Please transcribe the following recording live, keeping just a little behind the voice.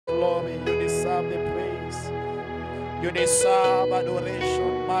glory. You deserve the praise. You deserve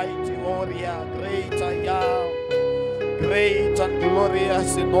adoration, mighty warrior, great I am, great and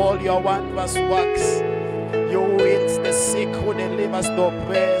glorious in all your wondrous works. You heals the sick, who delivers the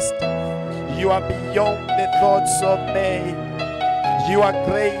oppressed. You are beyond the thoughts of men. You are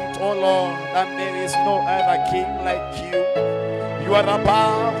great, O Lord, and there is no other king like you. You are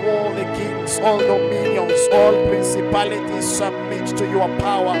above all the kings, all dominions, all principalities submit to your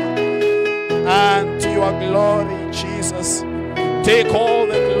power and to your glory, Jesus. Take all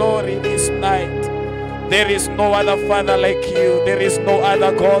the glory this night. There is no other Father like you. There is no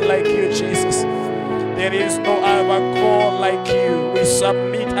other God like you, Jesus. There is no other God like you. We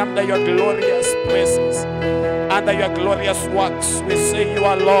submit under your glorious presence, under your glorious works. We say you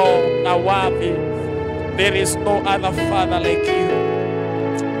alone are worthy. There is no other Father like you.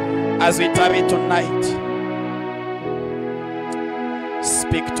 As we tarry tonight,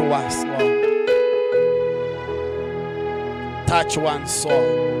 speak to us, Lord. Touch one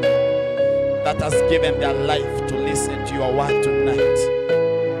soul that has given their life to listen to your word tonight.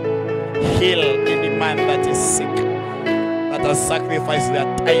 Heal any man that is sick, that has sacrificed their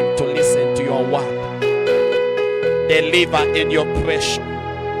time to listen to your word. Deliver any oppression,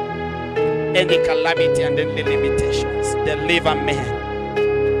 any calamity and any limitations. Deliver men.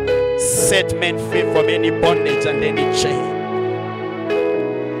 Set men free from any bondage and any chain.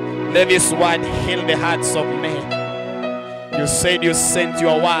 Let this word heal the hearts of men. You said you sent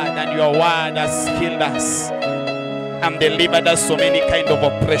your word, and your word has healed us and delivered us from any kind of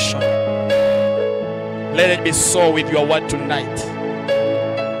oppression. Let it be so with your word tonight.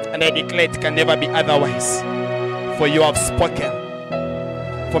 And I declare it can never be otherwise. For you have spoken.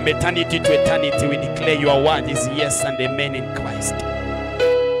 From eternity to eternity, we declare your word is yes and amen in Christ.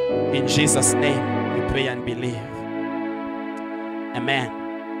 In Jesus' name, we pray and believe.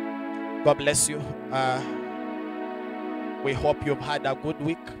 Amen. God bless you. We hope you've had a good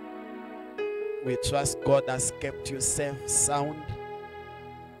week. We trust God has kept you safe, sound,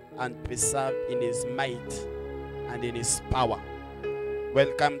 and preserved in His might and in His power.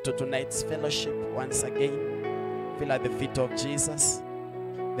 Welcome to tonight's fellowship once again. Feel at the feet of Jesus.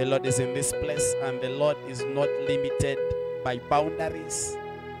 The Lord is in this place, and the Lord is not limited by boundaries.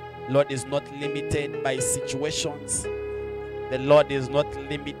 The Lord is not limited by situations. The Lord is not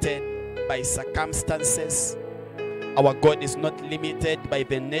limited by circumstances. Our God is not limited by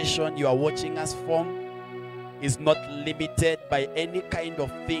the nation you are watching us from. Is not limited by any kind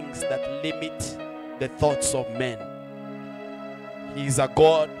of things that limit the thoughts of men. He is a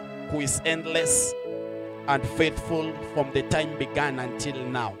God who is endless and faithful from the time began until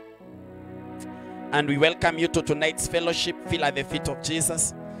now. And we welcome you to tonight's fellowship. Feel at the feet of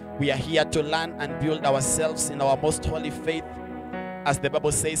Jesus. We are here to learn and build ourselves in our most holy faith. As the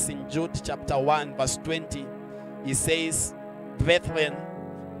Bible says in Jude chapter 1 verse 20, it says, brethren,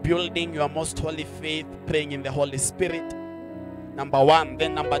 building your most holy faith, praying in the Holy Spirit. Number one.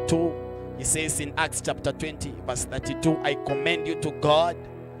 Then number two, he says in Acts chapter 20 verse 32, I commend you to God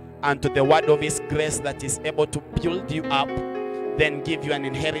and to the word of His grace that is able to build you up, then give you an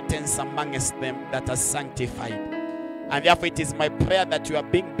inheritance amongst them that are sanctified. And therefore it is my prayer that you are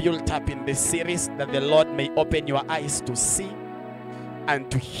being built up in this series, that the Lord may open your eyes to see and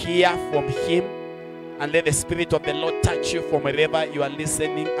to hear from Him. And let the Spirit of the Lord touch you from wherever you are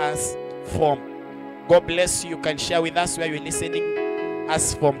listening us from. God bless you. You can share with us where you're listening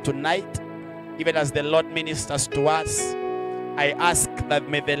us from tonight. Even as the Lord ministers to us, I ask that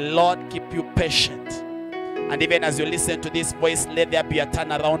may the Lord keep you patient. And even as you listen to this voice, let there be a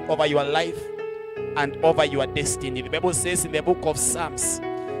turnaround over your life and over your destiny. The Bible says in the book of Psalms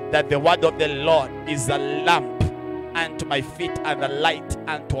that the word of the Lord is a lamp unto my feet and a light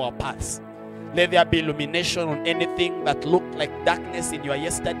unto our paths. Let there be illumination on anything that looked like darkness in your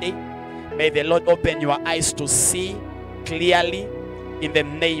yesterday. May the Lord open your eyes to see clearly in the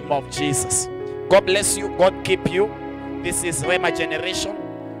name of Jesus. God bless you. God keep you. This is Rhema Generation.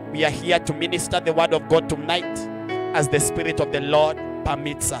 We are here to minister the word of God tonight as the Spirit of the Lord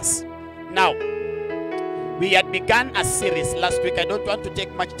permits us. Now, we had begun a series last week. I don't want to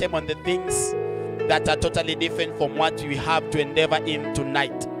take much time on the things that are totally different from what we have to endeavor in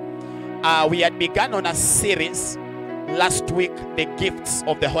tonight. We had begun on a series last week, the gifts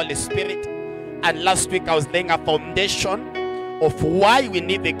of the Holy Spirit. And last week I was laying a foundation of why we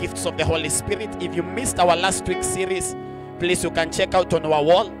need the gifts of the Holy Spirit. If you missed our last week's series, please, you can check out on our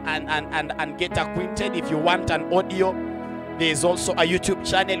wall and get acquainted. If you want an audio, there is also a YouTube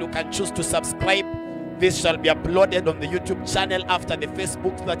channel. You can choose to subscribe. This shall be uploaded on the YouTube channel after the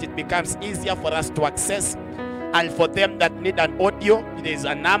Facebook so that it becomes easier for us to access. And for them that need an audio, there is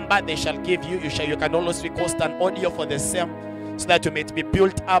a number they shall give you. You can always request an audio for the same, so that you may be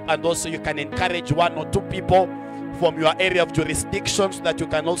built up, and also you can encourage 1 or 2 people from your area of jurisdiction, so that you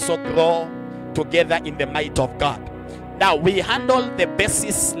can also grow together in the might of God. Now, we handled the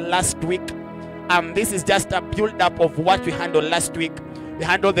basis last week, and this is just a build-up of what we handled last week. We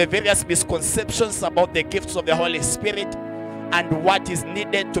handled the various misconceptions about the gifts of the Holy Spirit and what is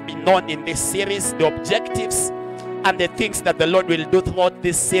needed to be known in this series, the objectives, and the things that the Lord will do throughout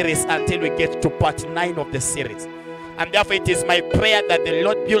this series until we get to part 9 of the series. And therefore it is my prayer that the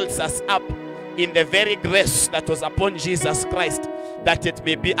Lord builds us up in the very grace that was upon Jesus Christ, that it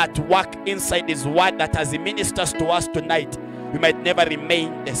may be at work inside his word, that as he ministers to us tonight, we might never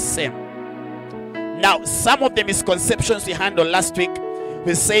remain the same. Now, some of the misconceptions we handled last week,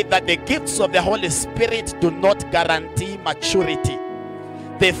 we say that the gifts of the Holy Spirit do not guarantee maturity.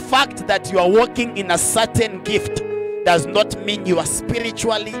 The fact that you are walking in a certain gift does not mean you are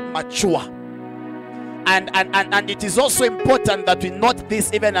spiritually mature. And it is also important that we note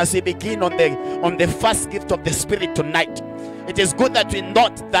this even as we begin on the first gift of the Spirit tonight. It is good that we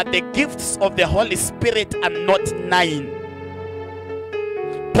note that the gifts of the Holy Spirit are not 9.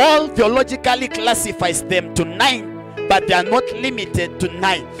 Paul theologically classifies them to 9, but they are not limited to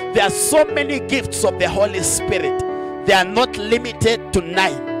 9. There are so many gifts of the Holy Spirit. They are not limited to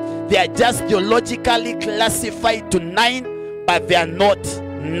 9. They are just theologically classified to 9, but they are not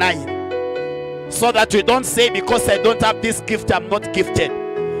 9. So that we don't say, because I don't have this gift, I'm not gifted.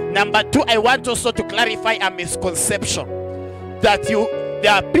 Number 2, I want also to clarify a misconception. That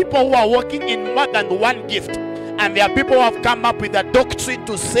there are people who are working in more than one gift. And there are people who have come up with a doctrine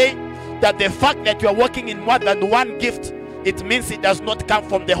to say that the fact that you are working in more than one gift, it means it does not come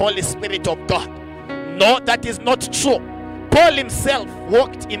from the Holy Spirit of God. No, that is not true. Paul himself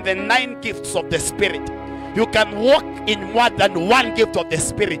walked in the 9 gifts of the Spirit. You can walk in more than one gift of the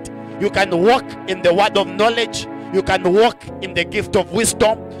Spirit. You can walk in the word of knowledge. You can walk in the gift of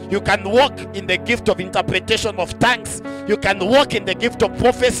wisdom. You can walk in the gift of interpretation of tongues. You can walk in the gift of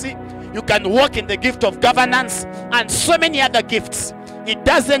prophecy. You can walk in the gift of governance and so many other gifts. It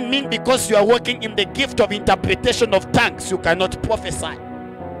doesn't mean because you are working in the gift of interpretation of tongues, you cannot prophesy.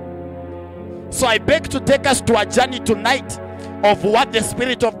 So I beg to take us to a journey tonight of what the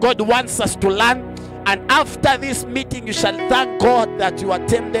Spirit of God wants us to learn. And after this meeting, you shall thank God that you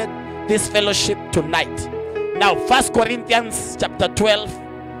attended this fellowship tonight. Now, 1 Corinthians chapter 12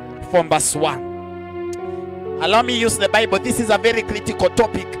 from verse 1. Allow me to use the Bible. This is a very critical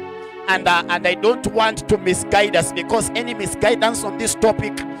topic. And I don't want to misguide us, because any misguidance on this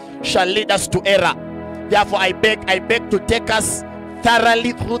topic shall lead us to error. Therefore, I beg to take us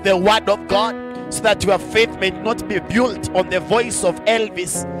thoroughly through the word of God, so that your faith may not be built on the voice of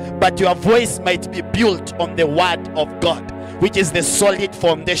Elvis, but your voice might be built on the word of God, which is the solid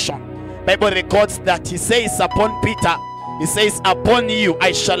foundation. Bible records that he says upon Peter, he says, upon you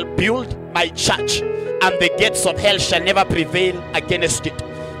I shall build my church, and the gates of hell shall never prevail against it.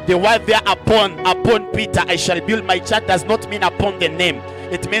 The word there, upon Peter I shall build my church, does not mean upon the name.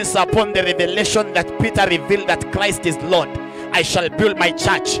 It means upon the revelation that Peter revealed that Christ is Lord. I shall build my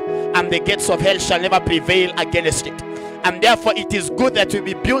church, and the gates of hell shall never prevail against it. And therefore it is good that we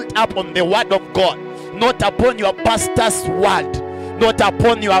be built up on the word of God, not upon your pastor's word, not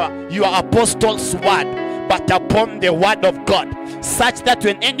upon your apostle's word, but upon the word of God, such that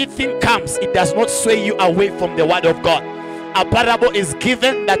when anything comes, it does not sway you away from the word of God. A parable is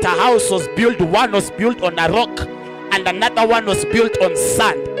given that a house was built, one was built on a rock and another one was built on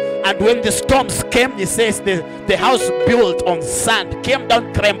sand. And when the storms came, he says the house built on sand came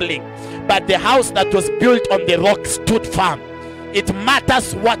down trembling, but the house that was built on the rock stood firm. It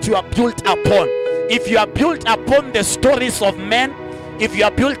matters what you are built upon. If you are built upon the stories of men, if you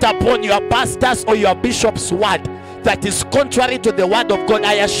are built upon your pastor's or your bishop's word that is contrary to the word of God,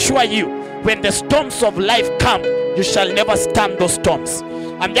 I assure you, when the storms of life come, you shall never stand those storms.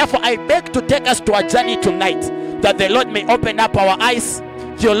 And therefore I beg to take us to a journey tonight, that the Lord may open up our eyes.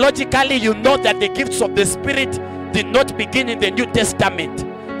 Theologically, you know that the gifts of the Spirit did not begin in the New Testament.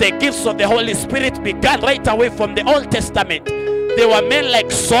 The gifts of the Holy Spirit began right away from the Old Testament. There were men like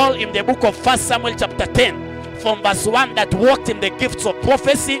Saul in the book of 1 Samuel chapter 10 from verse 1 that walked in the gifts of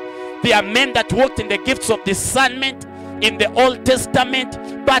prophecy. There are men that walked in the gifts of discernment in the Old Testament,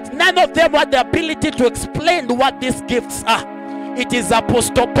 but none of them had the ability to explain what these gifts are. It is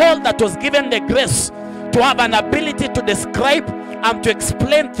Apostle Paul that was given the grace to have an ability to describe and to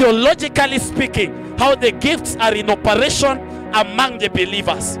explain, theologically speaking, how the gifts are in operation among the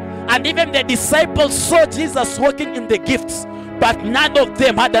believers. And even the disciples saw Jesus working in the gifts, but none of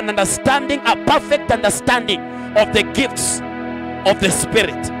them had an understanding, a perfect understanding of the gifts of the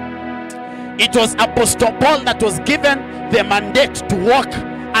Spirit. It was Apostle Paul that was given the mandate to walk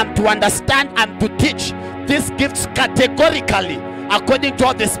and to understand and to teach these gifts categorically according to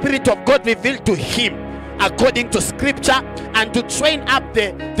what the Spirit of God revealed to him, according to Scripture, and to train up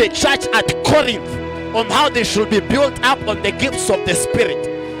the church at Corinth on how they should be built up on the gifts of the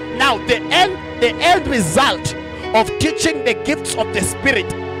Spirit. Now, the end result of teaching the gifts of the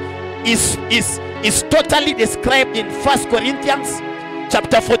Spirit is totally described in 1 Corinthians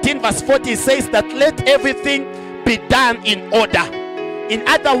chapter 14 verse 40. It says that let everything be done in order. In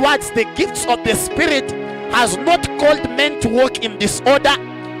other words, the gifts of the Spirit has not called men to walk in disorder,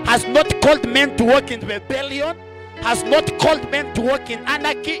 has not called men to walk in rebellion, has not called men to walk in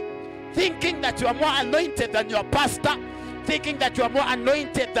anarchy, thinking that you are more anointed than your pastor, thinking that you are more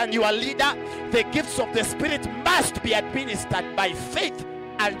anointed than your leader. The gifts of the Spirit must be administered by faith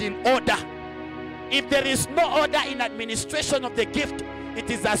and in order. If there is no order in administration of the gift, it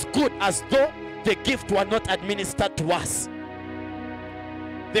is as good as though the gift were not administered to us.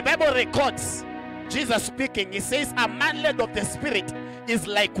 The Bible records Jesus speaking. He says, a man led of the Spirit is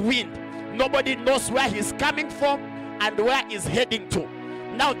like wind. Nobody knows where he's coming from and where he's heading to.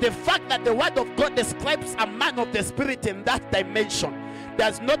 Now, the fact that the word of God describes a man of the Spirit in that dimension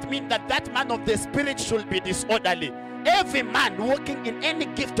does not mean that that man of the Spirit should be disorderly. Every man walking in any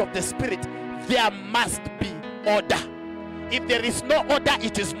gift of the Spirit, there must be order. If there is no order,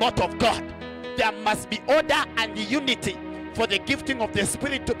 it is not of God. There must be order and unity for the gifting of the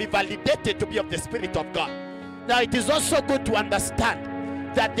Spirit to be validated to be of the Spirit of God. Now, it is also good to understand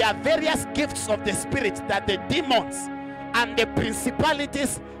that there are various gifts of the Spirit that the demons and the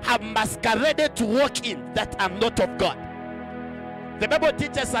principalities have masqueraded to walk in that are not of God. The Bible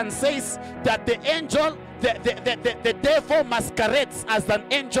teaches and says that the angel, the devil masquerades as an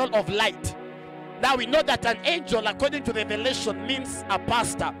angel of light. Now we know that an angel, according to Revelation, means a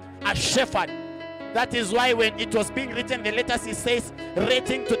pastor, a shepherd. That is why when it was being written, the letters, it says,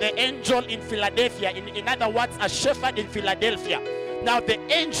 writing to the angel in Philadelphia. In other words, a shepherd in Philadelphia. Now the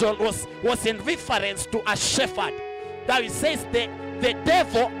angel was in reference to a shepherd. Now it says the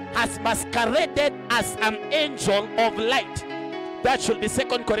devil has masqueraded as an angel of light. That should be 2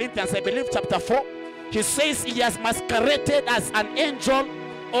 Corinthians, I believe, chapter 4. He says he has masqueraded as an angel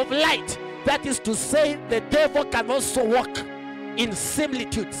of light. That is to say, the devil can also walk in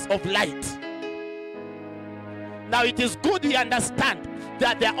similitudes of light. Now it is good we understand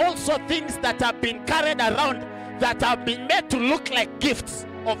that there are also things that have been carried around that have been made to look like gifts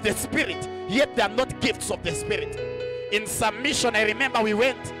of the Spirit, yet they are not gifts of the Spirit. In submission, I remember we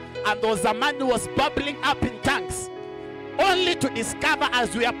went and there was a man who was bubbling up in tongues, only to discover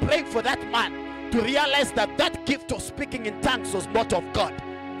as we are praying for that man to realize that that gift of speaking in tongues was not of God.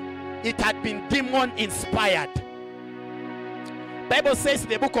 It had been demon inspired. Bible says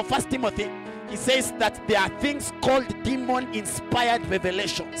in the book of 1 Timothy, he says that there are things called demon inspired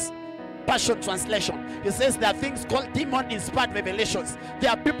revelations. Passion translation. He says there are things called demon inspired revelations.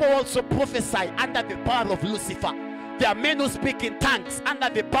 There are people who also prophesy under the power of Lucifer. There are men who speak in tongues under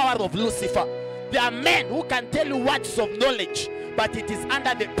the power of Lucifer. There are men who can tell you words of knowledge, but it is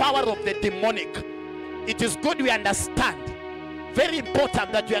under the power of the demonic. It is good we understand. Very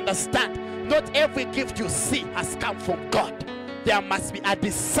important that you understand. Not every gift you see has come from God. There must be a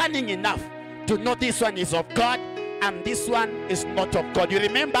discerning enough to know this one is of God and this one is not of God. You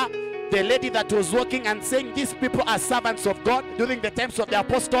remember the lady that was walking and saying these people are servants of God during the times of the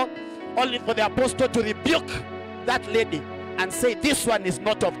apostle, only for the apostle to rebuke that lady and say this one is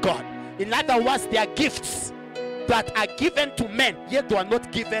not of God. In other words, they are gifts that are given to men, yet they are not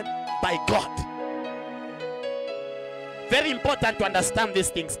given by God. Very important to understand these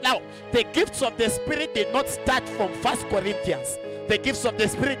things. Now, the gifts of the Spirit did not start from 1 Corinthians. The gifts of the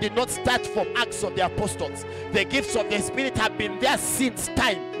Spirit did not start from Acts of the Apostles. The gifts of the Spirit have been there since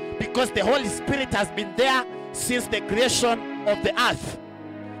time, because the Holy Spirit has been there since the creation of the earth.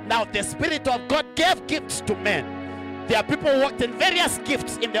 Now, the Spirit of God gave gifts to men. There are people who walked in various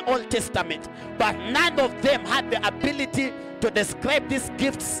gifts in the Old Testament, but none of them had the ability to describe these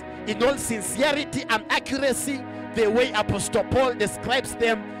gifts in all sincerity and accuracy the way Apostle Paul describes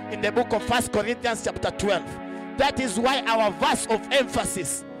them in the book of 1 Corinthians chapter 12. That is why our verse of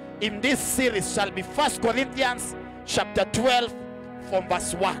emphasis in this series shall be 1 Corinthians chapter 12 from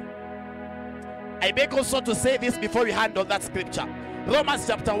verse 1. I beg also to say this before we handle that scripture. Romans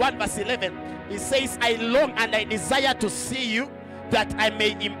chapter 1 verse 11, it says, I long and I desire to see you, that I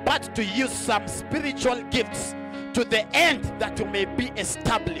may impart to you some spiritual gifts, to the end that you may be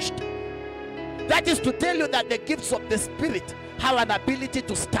established. That is to tell you that the gifts of the Spirit have an ability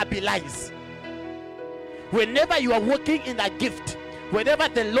to stabilize. Whenever you are working in a gift, whenever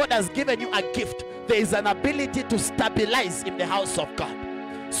the Lord has given you a gift, there is an ability to stabilize in the house of God.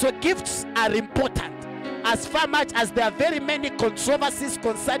 So gifts are important. As far much as there are very many controversies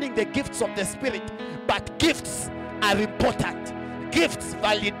concerning the gifts of the Spirit, but gifts are important. Gifts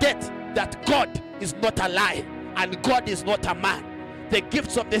validate that God is not a lie and God is not a man. The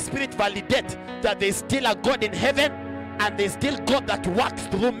gifts of the Spirit validate that there is still a God in heaven and there is still God that works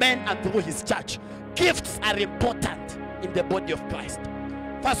through men and through his church. Gifts are important in the body of Christ.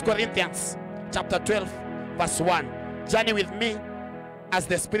 1 Corinthians chapter 12 verse 1. Journey with me as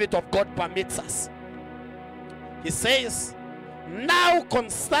the Spirit of God permits us. He says, now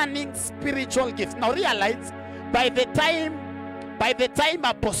concerning spiritual gifts. Now realize, by the time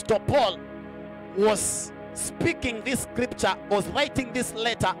Apostle Paul was speaking this scripture, was writing this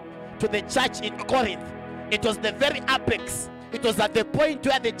letter to the church in Corinth, it was the very apex. It was at the point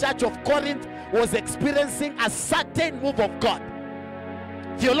where the church of Corinth was experiencing a certain move of God.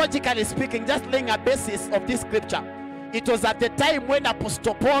 Theologically speaking, just laying a basis of this scripture, it was at the time when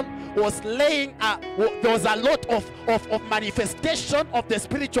Apostle Paul was laying, there was a lot of manifestation of the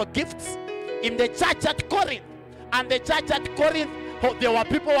spiritual gifts in the church at Corinth. And the church at Corinth, there were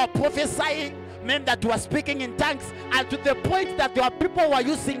people who were prophesying, men that were speaking in tongues, and to the point that there were people who were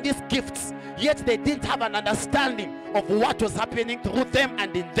using these gifts, yet they didn't have an understanding of what was happening through them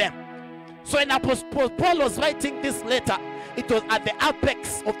and in them. So when Apostle Paul was writing this letter, it was at the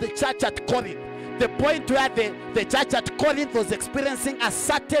apex of the church at Corinth, the point where the church at Corinth was experiencing a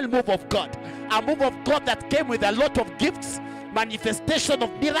certain move of God, a move of God that came with a lot of gifts, manifestation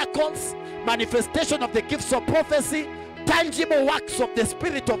of miracles, manifestation of the gifts of prophecy, tangible works of the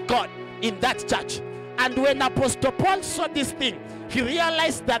Spirit of God in that church. And when Apostle Paul saw this thing, he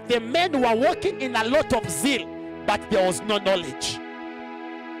realized that the men were working in a lot of zeal, but there was no knowledge.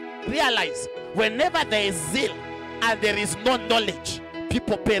 Realize, whenever there is zeal and there is no knowledge,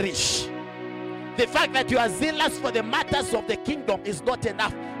 people perish. The fact that you are zealous for the matters of the kingdom is not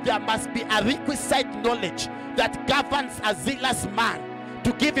enough. There must be a requisite knowledge that governs a zealous man,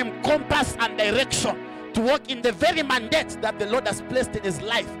 to give him compass and direction to walk in the very mandate that the Lord has placed in his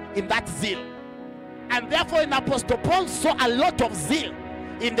life, in that zeal. And therefore, when Apostle Paul saw a lot of zeal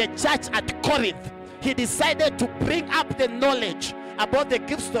in the church at Corinth, he decided to bring up the knowledge about the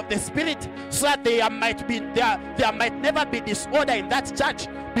gifts of the Spirit, so that there might never be disorder in that church,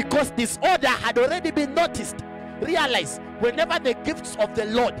 because disorder had already been noticed. Realize, whenever the gifts of the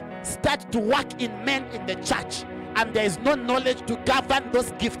Lord start to work in men in the church, and there is no knowledge to govern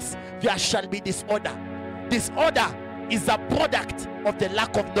those gifts, there shall be disorder. Disorder is a product of the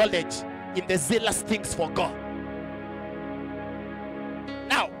lack of knowledge in the zealous things for God.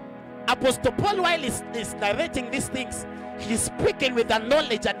 Now, Apostle Paul, while he's narrating these things, he's speaking with a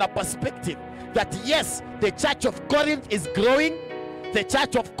knowledge and a perspective that yes, the church of Corinth is growing. The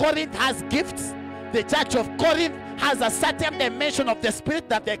church of Corinth has gifts. The church of Corinth has a certain dimension of the Spirit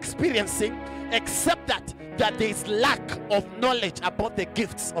that they're experiencing, except that there is lack of knowledge about the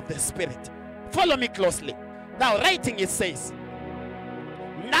gifts of the Spirit. Follow me closely. Now, writing, it says,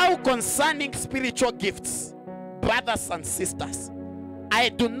 now concerning spiritual gifts, brothers and sisters, I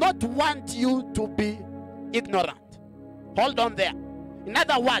do not want you to be ignorant. Hold on there. In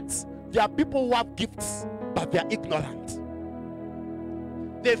other words, there are people who have gifts, but they are ignorant.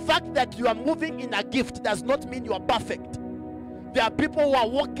 The fact that you are moving in a gift does not mean you are perfect. There are people who are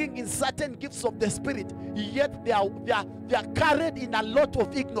walking in certain gifts of the Spirit, yet they are carried in a lot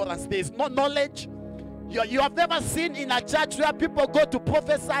of ignorance. There is no knowledge. You have never seen in a church where people go to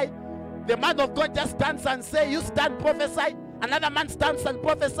prophesy, the man of God just stands and says, you stand, prophesy. Another man stands and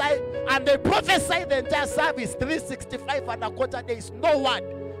prophesy, and they prophesy the entire service, 365 and a quarter. There is no word,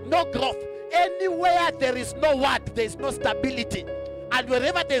 no growth. Anywhere there is no word, there is no stability. And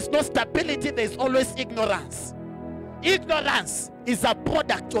wherever there is no stability, there is always ignorance. Ignorance is a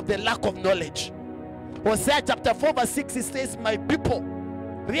product of the lack of knowledge. Hosea chapter 4 verse 6, it says, my people.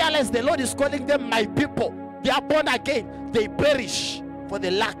 Realize the Lord is calling them my people. They are born again. They perish for the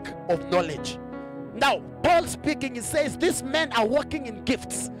lack of knowledge. Now, Paul speaking, he says, these men are walking in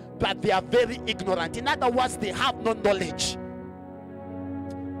gifts, but they are very ignorant. In other words, they have no knowledge.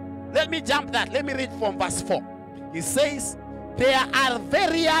 Let me jump that. Let me read from verse 4. He says, there are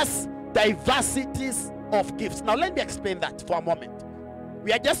various diversities of gifts. Now, let me explain that for a moment.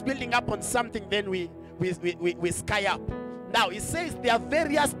 We are just building up on something, then we sky up. Now, it says there are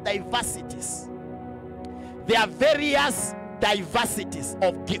various diversities. There are various diversities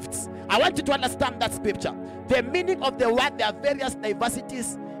of gifts. I want you to understand that scripture. The meaning of the word, there are various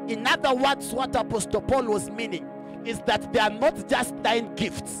diversities. In other words, what Apostle Paul was meaning is that there are not just 9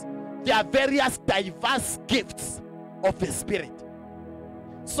 gifts. there are various diverse gifts of the Spirit.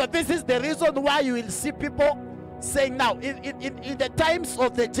 So this is the reason why you will see people saying now, in the times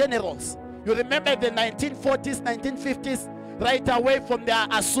of the generals, you remember the 1940s, 1950s, right away from the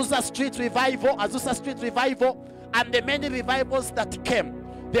Azusa Street revival, and the many revivals that came.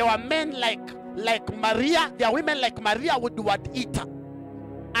 There were men like Maria, there are women like Maria Woodward Eater,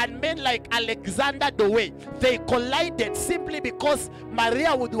 and men like Alexander Dewey. They collided simply because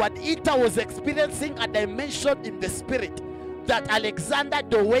Maria Woodward Eater was experiencing a dimension in the Spirit that Alexander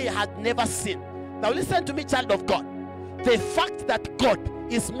Dewey had never seen. Now listen to me, child of God. The fact that God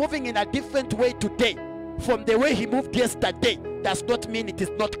is moving in a different way today from the way he moved yesterday does not mean it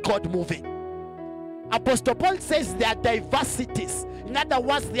is not God moving. Apostle Paul says there are diversities. In other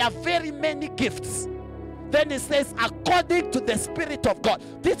words, there are very many gifts. Then he says, according to the Spirit of God.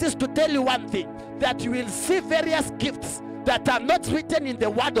 This is to tell you one thing, that you will see various gifts that are not written in the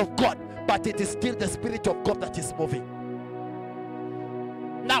Word of God, but it is still the Spirit of God that is moving.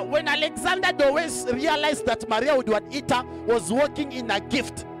 Now, when Alexander Dewey realized that Maria Woodward Eater was walking in a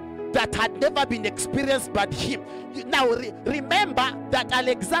gift that had never been experienced by him. Now, remember that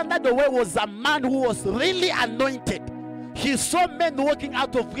Alexander Dewey was a man who was really anointed. He saw men walking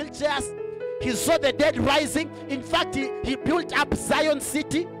out of wheelchairs. He saw the dead rising. In fact, he built up Zion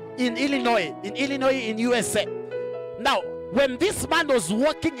City in Illinois, in USA. Now, when this man was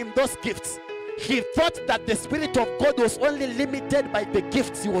walking in those gifts, he thought that the Spirit of God was only limited by the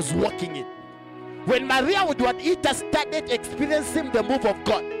gifts he was walking in. When Maria Woodward Eater started experiencing the move of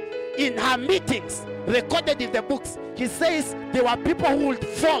God, in her meetings, recorded in the books, he says there were people who would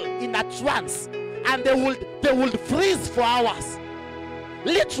fall in a trance and they would freeze for hours.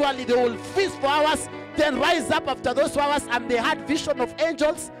 Literally, they will freeze for hours, then rise up after those hours, and they had vision of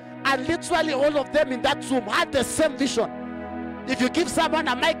angels, and literally all of them in that room had the same vision. If you give someone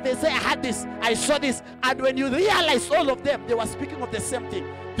a mic, they say, I had this, I saw this. And when you realize all of them, they were speaking of the same thing.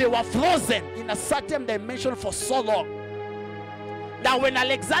 They were frozen in a certain dimension for so long. Now, when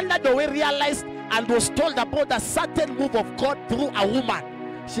Alexander Dewey realized and was told about a certain move of God through a woman,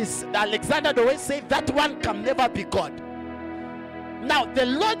 Alexander Dewey said, that one can never be God. Now, the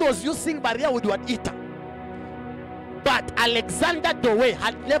Lord was using Maria Woodward Eater, but Alexander Dewey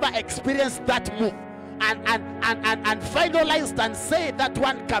had never experienced that move and finalized and said that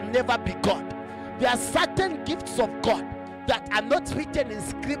one can never be God. There are certain gifts of God that are not written in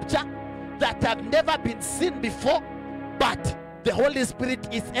Scripture, that have never been seen before, but the Holy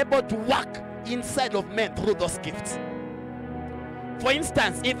Spirit is able to work inside of men through those gifts. For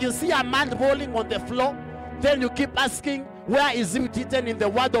instance, if you see a man rolling on the floor, then you keep asking, where is it written in the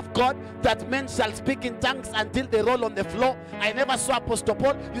Word of God that men shall speak in tongues until they roll on the floor? I never saw Apostle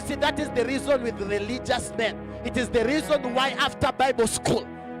Paul. You see, that is the reason with religious men. It is the reason why after Bible school,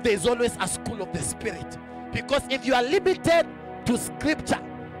 there is always a school of the Spirit. Because if you are limited to Scripture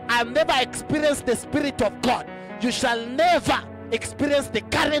and never experience the Spirit of God, you shall never experience the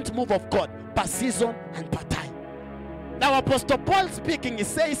current move of God per season and per time. Now, Apostle Paul speaking, he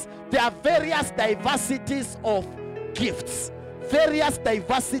says there are various diversities of gifts. Various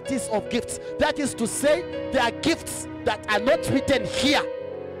diversities of gifts. That is to say, there are gifts that are not written here,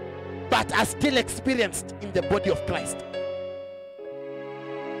 but are still experienced in the body of Christ.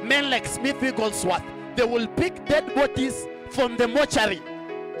 Men like Smith Wigglesworth, they will pick dead bodies from the mortuary.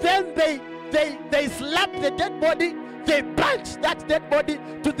 Then they slap the dead body. They punch that dead body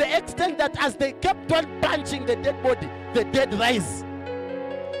to the extent that as they kept on punching the dead body, the dead rise.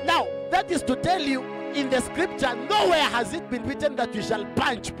 Now, that is to tell you, in the Scripture, nowhere has it been written that you shall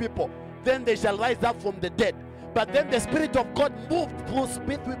punch people, then they shall rise up from the dead. But then the Spirit of God moved through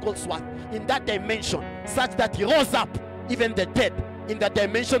Smith Wigglesworth in that dimension, such that he rose up even the dead in the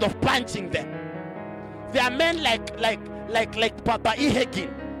dimension of punching them. There are men like Papa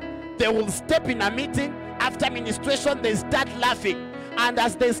Ihegin. They will step in a meeting. After ministration, they start laughing. And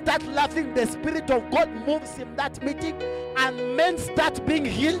as they start laughing, the Spirit of God moves in that meeting, and men start being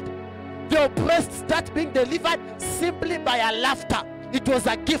healed. The oppressed start being delivered simply by a laughter. It was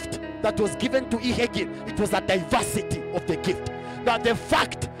a gift that was given to Ihegin. It was a diversity of the gift. Now, the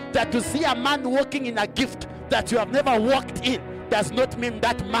fact that you see a man walking in a gift that you have never walked in does not mean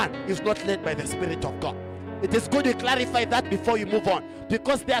that man is not led by the Spirit of God. It is good to clarify that before you move on,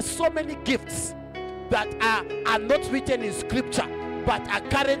 because there are so many gifts that are not written in Scripture, but are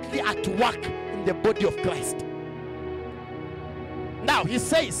currently at work in the body of Christ. Now, he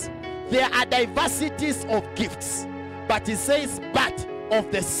says there are diversities of gifts, but he says, but of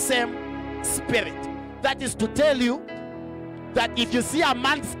the same Spirit. That is to tell you that if you see a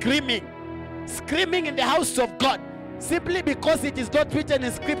man screaming in the house of God, Simply because it is not written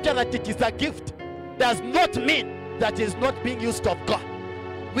in scripture that it is a gift does not mean that it is not being used of God.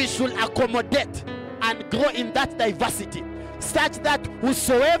 We should accommodate and grow in that diversity, such that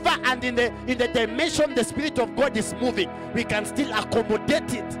whosoever and in the dimension the Spirit of God is moving, we can still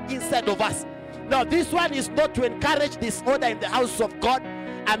accommodate it inside of us. Now, this one is not to encourage disorder in the house of God,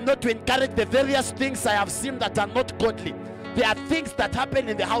 and not to encourage the various things I have seen that are not godly. There are things that happen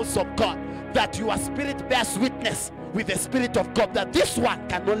in the house of God that your spirit bears witness with the Spirit of God, that this one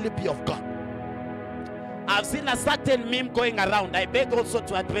can only be of God. I've seen a certain meme going around. I beg also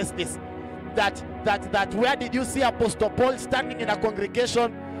to address this. That where did you see Apostle Paul standing in a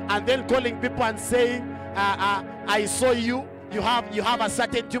congregation and then calling people and saying, I saw you. You have a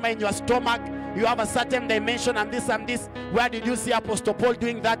certain tumor in your stomach. You have a certain dimension and this and this. Where did you see Apostle Paul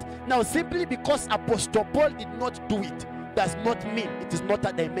doing that? Now, simply because Apostle Paul did not do it does not mean it is not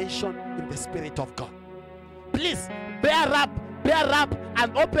a dimension in the Spirit of God. Please bear up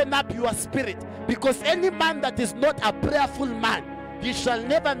and open up your spirit, because any man that is not a prayerful man, he shall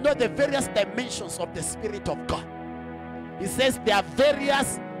never know the various dimensions of the Spirit of God. He says there are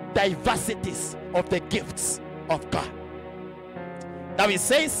various diversities of the gifts of God. Now he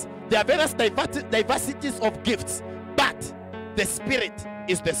says there are various diversities of gifts, but the Spirit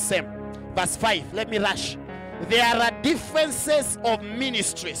is the same. Verse 5, let me rush. There are differences of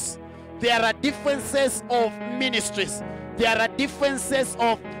ministries. There are differences of ministries. There are differences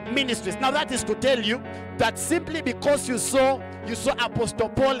of ministries. Now that is to tell you that simply because you saw Apostle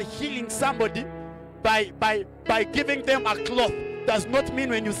Paul healing somebody by giving them a cloth does not mean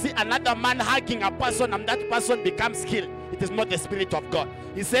when you see another man hugging a person and that person becomes healed, it is not the Spirit of God.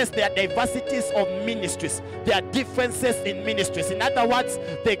 He says there are diversities of ministries. There are differences in ministries. In other words,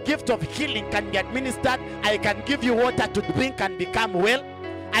 the gift of healing can be administered. I can give you water to drink and become well.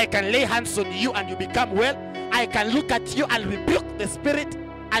 I can lay hands on you and you become well. I can look at you and rebuke the spirit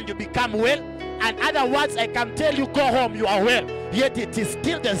and you become well. And other words, I can tell you go home, you are well. Yet it is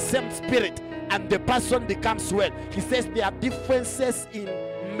still the same spirit and the person becomes well. He says there are differences in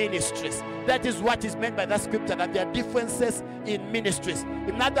ministries. That is what is meant by that scripture, that there are differences in ministries.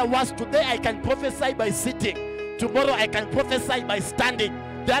 In other words, today I can prophesy by sitting. Tomorrow I can prophesy by standing.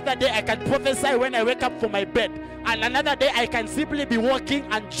 The other day I can prophesy when I wake up from my bed. And another day I can simply be walking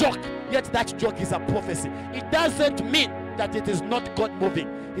and joke. Yet that joke is a prophecy. It doesn't mean that it is not God moving.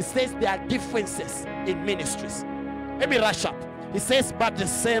 He says there are differences in ministries. Let me rush up. He says, but the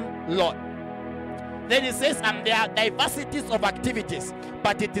same Lord. Then he says, and there are diversities of activities,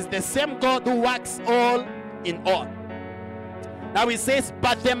 but it is the same God who works all in all. Now he says,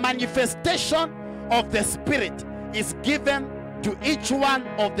 but the manifestation of the Spirit is given to each one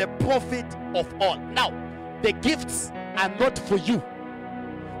of the profit of all. Now, the gifts are not for you.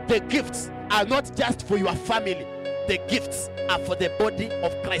 The gifts are not just for your family. The gifts are for the body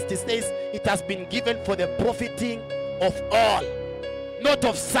of Christ. He says it has been given for the profiting of all. Not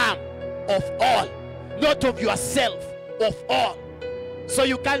of some, of all. Not of yourself, of all. So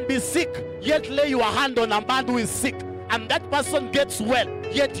you can be sick, yet lay your hand on a man who is sick, and that person gets well,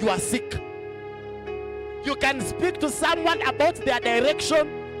 yet you are sick. You can speak to someone about their direction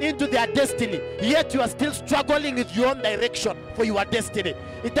into their destiny, yet you are still struggling with your own direction for your destiny.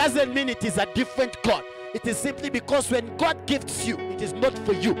 It doesn't mean it is a different God. It is simply because when God gifts you, it is not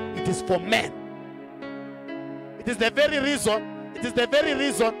for you, it is for men. It is the very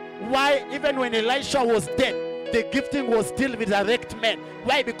reason why even when Elisha was dead, the gifting was still with direct men.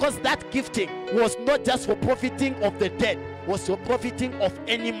 Why? Because that gifting was not just for profiting of the dead, it was for profiting of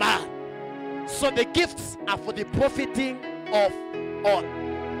any man. So the gifts are for the profiting of all.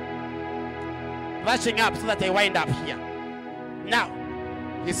 Rushing up so that I wind up here. Now,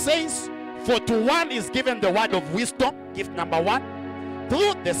 he says, for to one is given the word of wisdom, gift number one,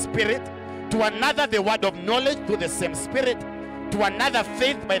 through the Spirit, to another the word of knowledge through the same Spirit, to another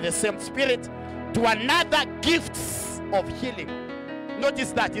faith by the same Spirit, to another gifts of healing.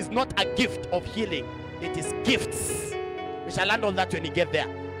 Notice that it's not a gift of healing, it is gifts. We shall learn all that when we get there.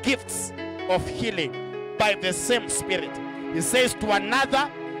 Gifts of healing by the same Spirit. He says to another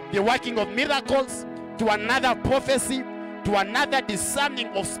the working of miracles, to another prophecy, to another discerning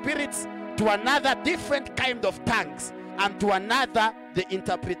of spirits, to another different kind of tongues, and to another the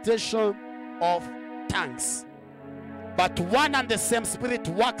interpretation of tongues. But one and the same Spirit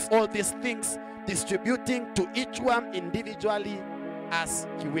works all these things, distributing to each one individually as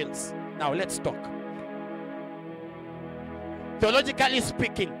he wills. Now let's talk. Theologically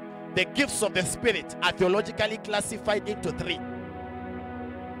speaking, the gifts of the Spirit are theologically classified into three.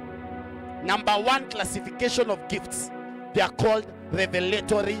 Number one classification of gifts, they are called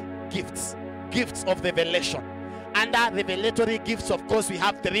revelatory gifts, gifts of revelation. Under revelatory gifts, of course, we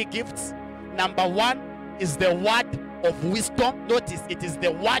have 3 gifts. Number 1 is the word of wisdom. Notice, it is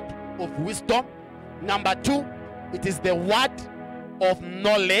the word of wisdom. Number 2, it is the word of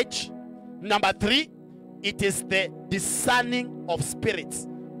knowledge. Number 3, it is the discerning of spirits.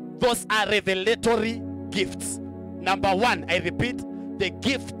 Those are revelatory gifts. Number 1, I repeat, the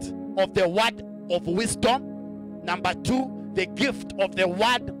gift of the word of wisdom. Number 2, the gift of the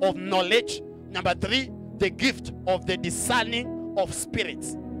word of knowledge. Number 3, the gift of the discerning of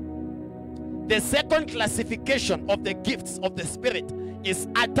spirits. The second classification of the gifts of the Spirit is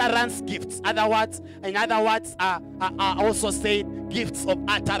utterance gifts. In other words, are also said gifts of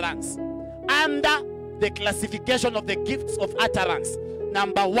utterance. Under the classification of the gifts of utterance,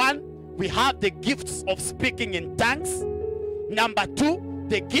 number 1, we have the gifts of speaking in tongues. Number 2,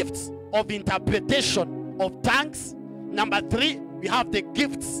 the gifts of interpretation of tongues. Number 3, we have the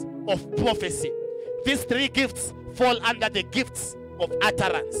gifts of prophecy. These 3 gifts fall under the gifts of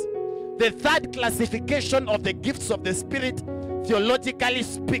utterance. The third classification of the gifts of the Spirit, theologically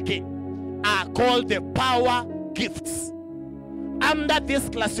speaking, are called the power gifts. Under this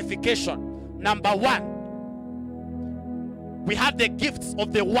classification, number 1, we have the gifts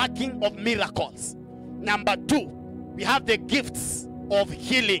of the working of miracles. Number 2, we have the gifts of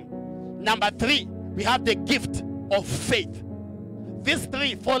healing. Number 3, we have the gift of faith. These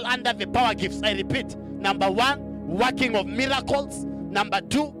 3 fall under the power gifts. I repeat, number 1, working of miracles. Number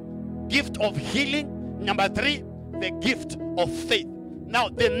 2, gift of healing. Number 3, the gift of faith. Now,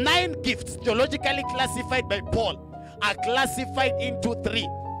 the 9 gifts theologically classified by Paul are classified into 3: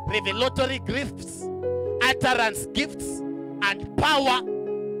 revelatory gifts, utterance gifts, and power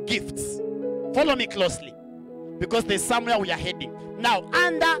gifts. Follow me closely, because there's somewhere we are heading. Now,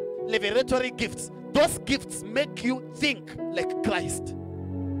 under revelatory gifts, those gifts make you think like Christ.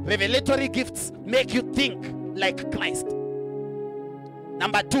 Revelatory gifts make you think like Christ.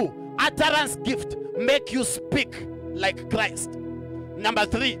 Number 2, utterance gift make you speak like Christ. Number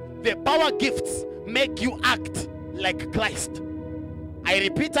 3, the power gifts make you act like Christ. I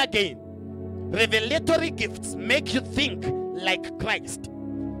repeat again, revelatory gifts make you think like Christ.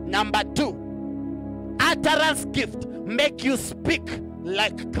 Number 2, utterance gift make you speak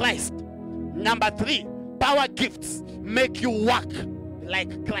like Christ. Number 3, power gifts make you walk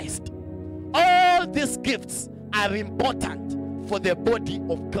like Christ. All these gifts are important for the body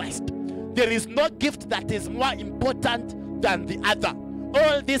of Christ. There is no gift that is more important than the other.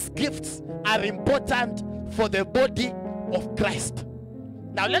 All these gifts are important for the body of Christ.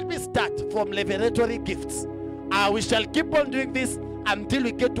 Now let me start from revelatory gifts. We shall keep on doing this until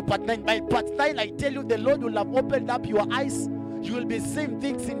we get to part 9. By part 9, I tell you, the Lord will have opened up your eyes. You will be seeing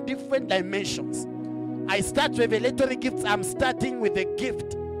things in different dimensions. I start revelatory gifts. I'm starting with the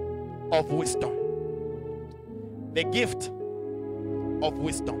gift of wisdom. The gift of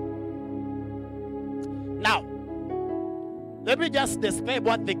wisdom. Now, let me just describe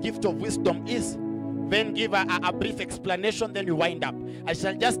what the gift of wisdom is, then give a brief explanation, then we wind up. I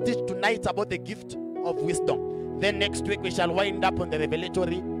shall just teach tonight about the gift of wisdom. Then next week we shall wind up on the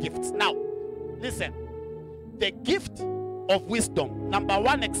revelatory gifts. Now, listen. The gift of wisdom, number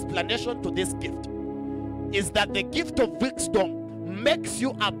 1 explanation to this gift is that the gift of wisdom makes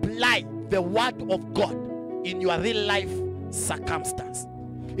you apply the word of God in your real life circumstance.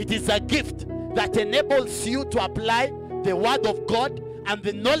 It is a gift that enables you to apply the word of God and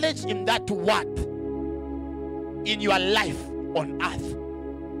the knowledge in that word in your life on earth.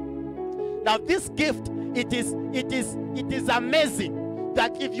 Now, this gift, it is amazing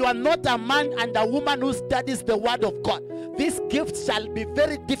that if you are not a man and a woman who studies the word of God, this gift shall be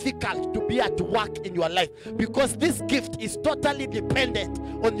very difficult to be at work in your life, because this gift is totally dependent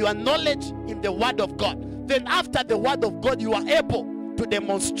on your knowledge in the word of God. Then after the word of God, you are able to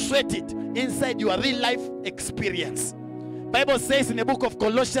demonstrate it inside your real life experience. Bible says in the book of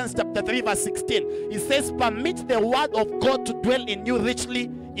Colossians chapter 3 verse 16, it says, permit the word of God to dwell in you richly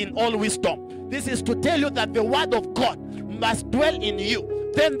in all wisdom. This is to tell you that the word of God must dwell in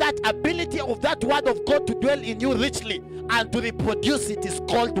you. Then that ability of that word of God to dwell in you richly and to reproduce it is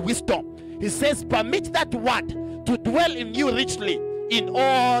called wisdom. He says, permit that word to dwell in you richly in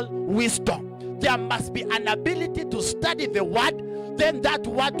all wisdom. There must be an ability to study the word, then that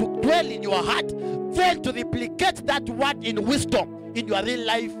word to dwell in your heart, then to replicate that word in wisdom in your real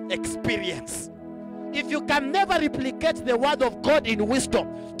life experience. If you can never replicate the word of God in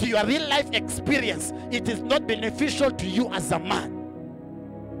wisdom to your real life experience, it is not beneficial to you as a man.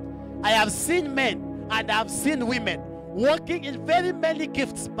 I have seen men and I have seen women walking in very many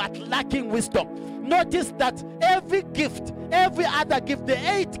gifts but lacking wisdom. Notice that every gift, every other gift, the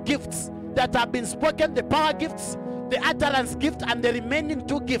 8 gifts that have been spoken, the power gifts, the utterance gift and the remaining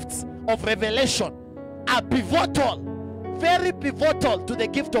 2 gifts of revelation are pivotal, very pivotal to the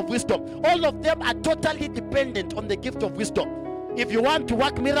gift of wisdom. All of them are totally dependent on the gift of wisdom. If you want to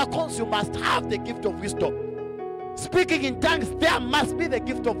work miracles, you must have the gift of wisdom. Speaking in tongues, there must be the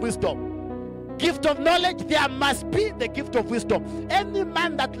gift of wisdom. Gift of knowledge, there must be the gift of wisdom. Any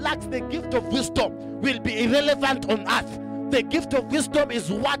man that lacks the gift of wisdom will be irrelevant on earth. The gift of wisdom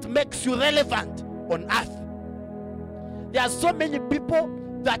is what makes you relevant on earth. There are so many people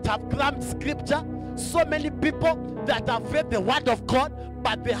that have crammed scripture, so many people that have read the word of God,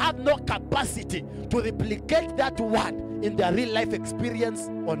 but they have no capacity to replicate that word in their real life experience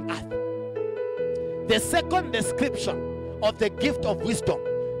on earth. The second description of the gift of wisdom,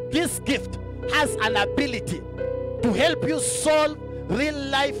 this gift has an ability to help you solve real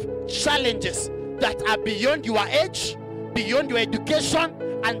life challenges that are beyond your age, beyond your education,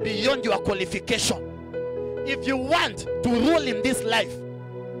 and beyond your qualification. If you want to rule in this life,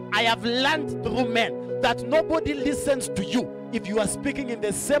 I have learned through men that nobody listens to you if you are speaking in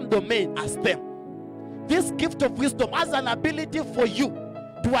the same domain as them. This gift of wisdom has an ability for you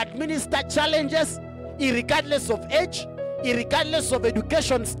to administer challenges irregardless of age, irregardless of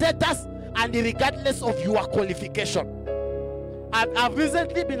education status, and regardless of your qualification. I've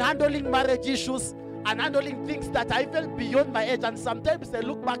recently been handling marriage issues and handling things that are even beyond my age, and sometimes I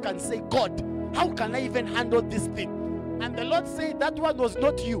look back and say, God, how can I even handle this thing? And the Lord said, that one was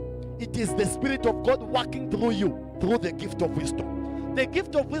not you. It is the Spirit of God working through you, through the gift of wisdom. The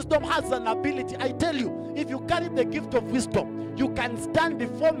gift of wisdom has an ability. I tell you, if you carry the gift of wisdom, you can stand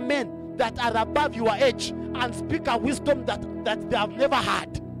before men that are above your age and speak a wisdom that they have never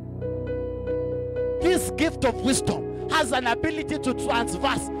had. This gift of wisdom has an ability to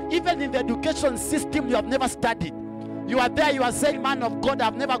transverse, even in the education system you have never studied. You are there, you are saying, man of God,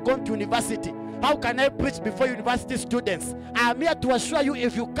 I've never gone to university. How can I preach before university students? I am here to assure you,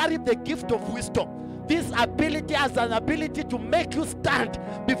 if you carry the gift of wisdom, this ability has an ability to make you stand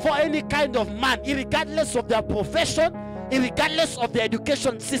before any kind of man, irregardless of their profession, irregardless of the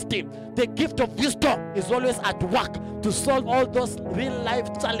education system. The gift of wisdom is always at work to solve all those real life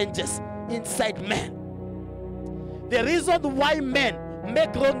challenges inside men. The reason why men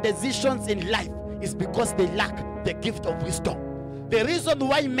make wrong decisions in life is because they lack the gift of wisdom. The reason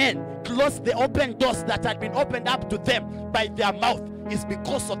why men close the open doors that had been opened up to them by their mouth is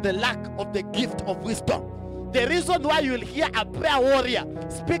because of the lack of the gift of wisdom. The reason why you will hear a prayer warrior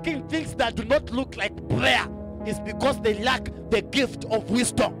speaking things that do not look like prayer is because they lack the gift of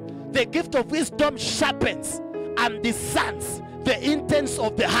wisdom. The gift of wisdom sharpens and discerns the intents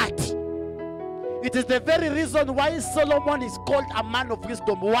of the heart. It is the very reason why Solomon is called a man of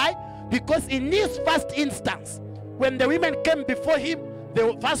wisdom. Why? Because in his first instance, when the women came before him,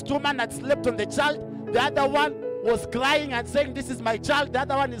 the first woman had slept on the child, the other one was crying and saying, this is my child, the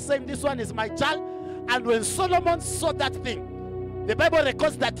other one is saying, this one is my child. And when Solomon saw that thing, the Bible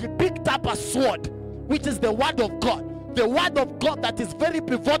records that he picked up a sword, which is the word of God. The word of God that is very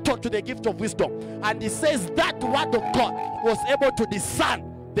pivotal to the gift of wisdom. And he says that word of God was able to discern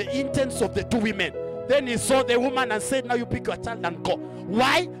the intents of the two women. Then he saw the woman and said, now you pick your child and go.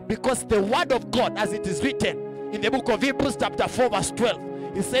 Why? Because the word of God, as it is written in the book of Hebrews chapter 4 verse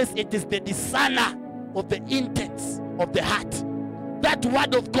 12, it says it is the discerner of the intents of the heart. That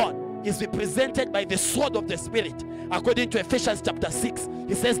word of God is represented by the sword of the Spirit. According to Ephesians chapter 6,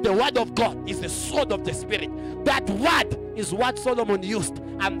 it says the word of God is the sword of the Spirit. That word is what Solomon used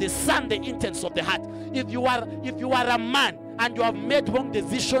and discerned the intents of the heart. If you are a man and you have made wrong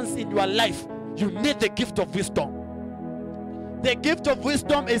decisions in your life, you need the gift of wisdom. The gift of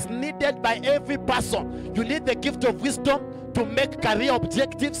wisdom is needed by every person. You need the gift of wisdom to make career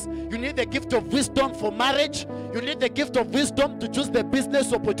objectives. You need the gift of wisdom for marriage. You need the gift of wisdom to choose the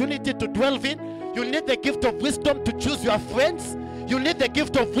business opportunity to dwell in. You need the gift of wisdom to choose your friends. You need the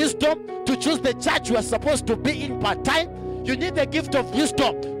gift of wisdom to choose the church you are supposed to be in part-time. You need the gift of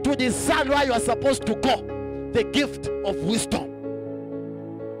wisdom to decide where you are supposed to go. The gift of wisdom.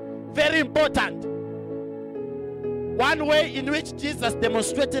 Very important. One way in which Jesus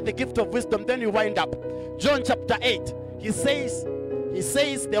demonstrated the gift of wisdom, then you wind up. John chapter 8. He says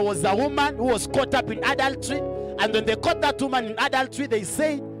there was a woman who was caught up in adultery, and when they caught that woman in adultery, they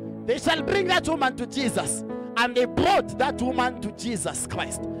say they shall bring that woman to Jesus. And they brought that woman to Jesus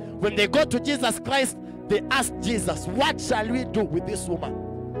Christ. When they got to Jesus Christ, they asked Jesus, what shall we do with this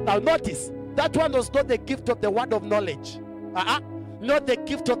woman? Now notice, that one was not the gift of the word of knowledge. Not the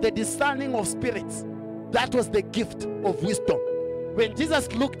gift of the discerning of spirits. That was the gift of wisdom. When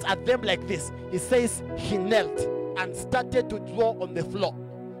Jesus looked at them like this, he says he knelt and started to draw on the floor.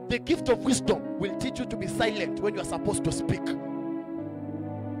 The gift of wisdom will teach you to be silent when you are supposed to speak.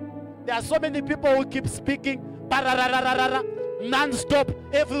 There are so many people who keep speaking non-stop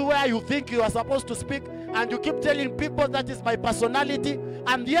everywhere you think you are supposed to speak, and you keep telling people that is my personality,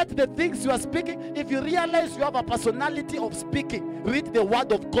 and yet the things you are speaking, if you realize you have a personality of speaking, read the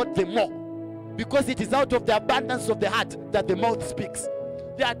word of God the more, because it is out of the abundance of the heart that the mouth speaks.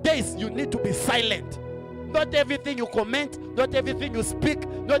 There are days you need to be silent. Not everything you comment, not everything you speak,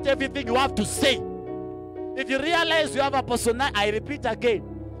 not everything you have to say. If you realize you have a personality, I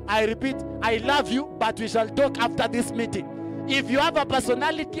repeat, I love you, but we shall talk after this meeting. If you have a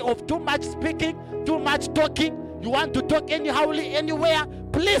personality of too much speaking, too much talking, you want to talk anyhowly, anywhere,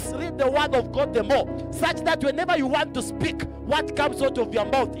 please read the word of God the more, such that whenever you want to speak, what comes out of your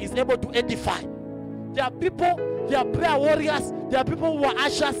mouth is able to edify. There are people, they are prayer warriors, there are people who are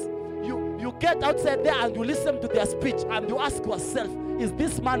ushers. You get outside there and you listen to their speech and you ask yourself, is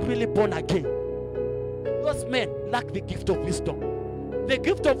this man really born again? Those men lack the gift of wisdom. The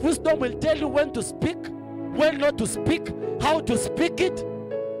gift of wisdom will tell you when to speak, when not to speak, how to speak it,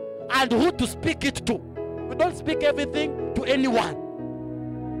 and who to speak it to. We don't speak everything to anyone.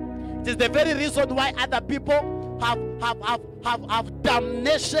 It is the very reason why other people have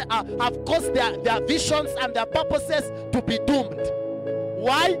damnation, have caused their visions and their purposes to be doomed.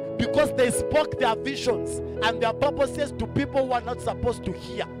 Why? Because they spoke their visions and their purposes to people who are not supposed to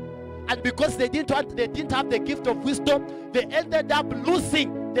hear. And because they didn't have the gift of wisdom, they ended up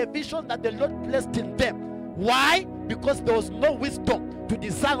losing the vision that the Lord placed in them. Why? Because there was no wisdom to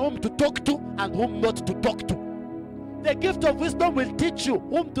discern whom to talk to and whom not to talk to. The gift of wisdom will teach you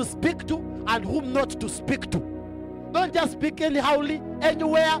whom to speak to and whom not to speak to. Don't just speak anyhowly,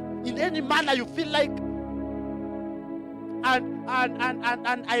 anywhere, in any manner you feel like. And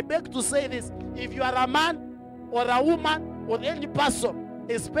I beg to say this, if you are a man or a woman or any person,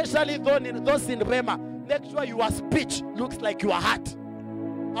 especially those in Rhema, make sure your speech looks like your heart.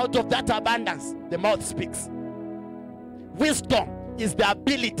 Out of that abundance, the mouth speaks. Wisdom is the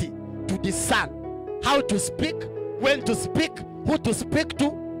ability to discern how to speak, when to speak, who to speak to,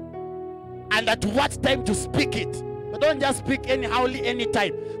 and at what time to speak it. But don't just speak anyhowly,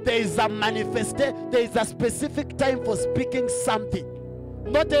 anytime. There is a manifestation, there is a specific time for speaking something.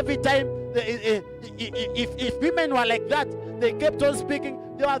 Not every time. If women were like that, they kept on speaking.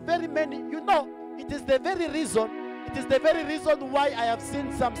 There are very many. You know, it is the very reason why I have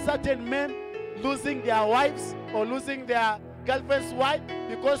seen some certain men losing their wives or losing their girlfriend's wife,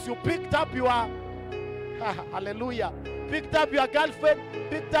 because you picked up your hallelujah, picked up your girlfriend,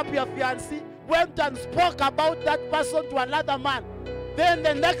 picked up your fiancé, went and spoke about that person to another man. Then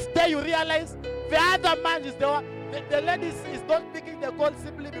the next day you realize the other man is the one. The lady is not picking the call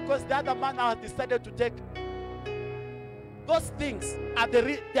simply because the other man has decided to take. Those things are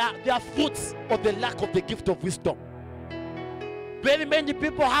they are fruits of the lack of the gift of wisdom. Very many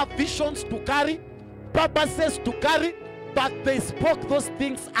people have visions to carry, purposes to carry, but they spoke those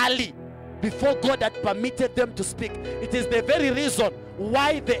things early before God had permitted them to speak. It is the very reason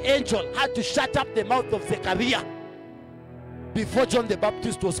why the angel had to shut up the mouth of Zechariah before John the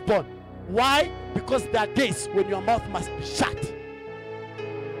Baptist was born. Why? Because there are days when your mouth must be shut.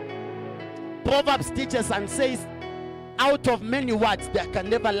 Proverbs teaches and says, out of many words there can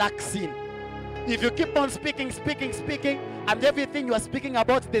never lack sin. If you keep on speaking, and everything you are speaking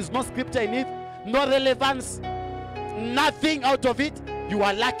about, there's no scripture in it, no relevance, nothing out of it, you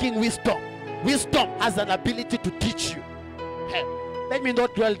are lacking wisdom. Wisdom has an ability to teach you. Hey, let me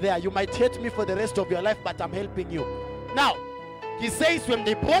not dwell there. You might hate me for the rest of your life, but I'm helping you. Now, he says when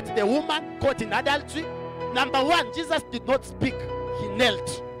they brought the woman caught in adultery, number one, Jesus did not speak, he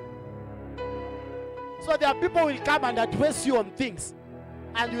knelt. So there are people who will come and address you on things,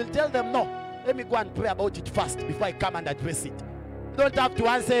 and you will tell them, no, let me go and pray about it first before I come and address it. You don't have to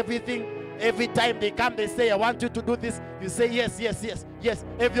answer everything. Every time they come, they say, I want you to do this. You say, yes, yes, yes, yes.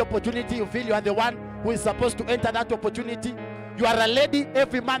 Every opportunity you feel you are the one who is supposed to enter that opportunity. You are a lady.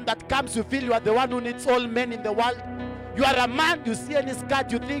 Every man that comes, you feel you are the one who needs all men in the world. You are a man, you see any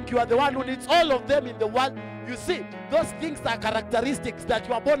skirt, you think you are the one who needs all of them in the world. You see, those things are characteristics that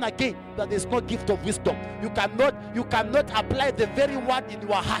you are born again, that there is no gift of wisdom. You cannot apply the very word in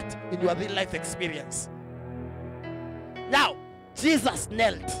your heart, in your real life experience. Now, Jesus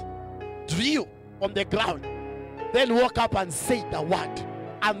knelt, drew on the ground, then woke up and said the word.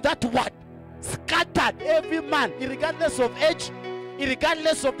 And that word scattered every man, regardless of age,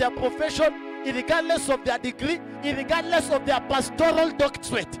 regardless of their profession, regardless of their degree, regardless of their pastoral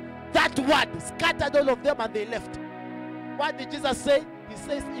doctorate. That word scattered all of them and they left. What did Jesus say? He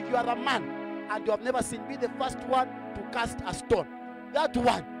says, if you are a man and you have never seen, be the first one to cast a stone. That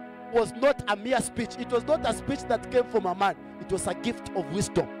one was not a mere speech. It was not a speech that came from a man. It was a gift of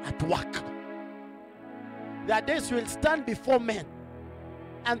wisdom at work. There are days you will stand before men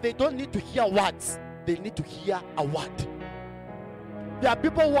and they don't need to hear words. They need to hear a word. There are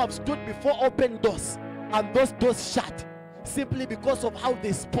people who have stood before open doors and those doors shut simply because of how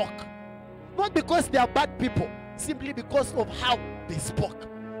they spoke. Not because they are bad people, simply because of how they spoke.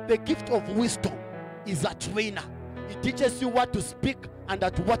 The gift of wisdom is a trainer. It teaches you what to speak and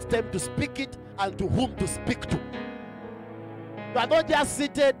at what time to speak it and to whom to speak to. You are not just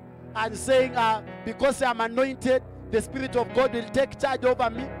seated and saying, because I am anointed, the Spirit of God will take charge over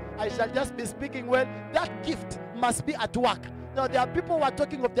me. I shall just be speaking well. That gift must be at work. Now, there are people who are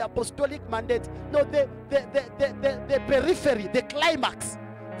talking of the apostolic mandate. No, the periphery, the climax,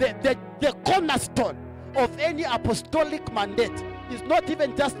 the cornerstone of any apostolic mandate is not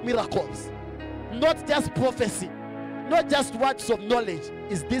even just miracles, not just prophecy, not just words of knowledge.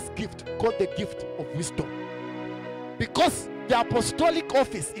 Is this gift called the gift of wisdom? Because the apostolic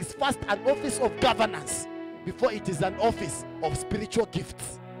office is first an office of governance before it is an office of spiritual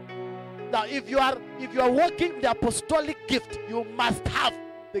gifts. Now, if you are working the apostolic gift, you must have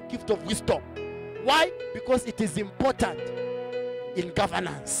the gift of wisdom. Why? Because it is important in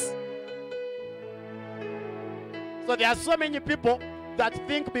governance. So there are so many people that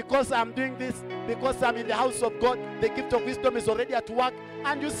think because I'm doing this, because I'm in the house of God, the gift of wisdom is already at work.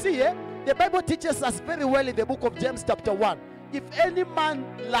 And you see, the Bible teaches us very well in the book of James chapter 1. If any man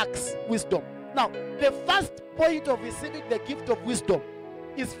lacks wisdom. Now, the first point of receiving the gift of wisdom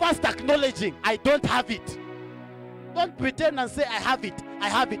is first acknowledging, I don't have it. Don't pretend and say, I have it. I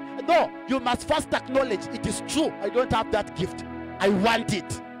have it. No, you must first acknowledge, it is true, I don't have that gift. I want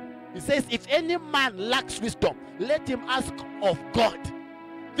it. He says, if any man lacks wisdom, let him ask of God.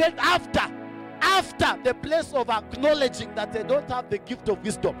 Then after the place of acknowledging that they don't have the gift of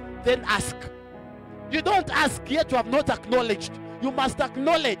wisdom, then ask. You don't ask yet you have not acknowledged. You must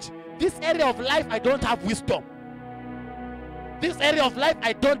acknowledge, this area of life, I don't have wisdom. This area of life,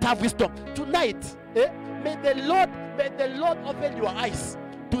 I don't have wisdom. Tonight, may the Lord open your eyes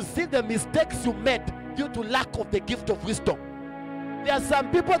to see the mistakes you made due to lack of the gift of wisdom. There are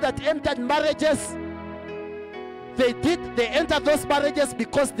some people that entered marriages. They entered those marriages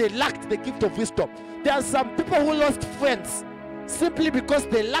because they lacked the gift of wisdom. There are some people who lost friends simply because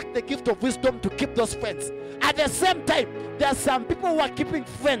they lacked the gift of wisdom to keep those friends. At the same time, there are some people who are keeping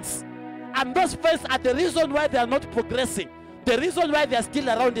friends, and those friends are the reason why they are not progressing. The reason why they are still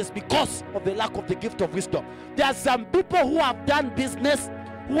around is because of the lack of the gift of wisdom. There are some people who have done business,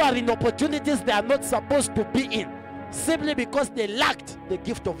 who are in opportunities they are not supposed to be in, simply because they lacked the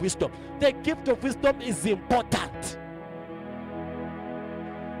gift of wisdom. The gift of wisdom is important.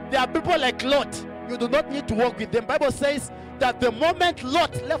 There are people like Lot. You do not need to walk with them. The Bible says that the moment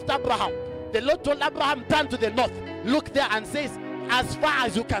Lot left Abraham, the Lord told Abraham, turn to the north, look there, and says, as far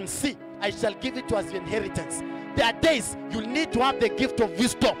as you can see, I shall give it to us as your inheritance. There are days you need to have the gift of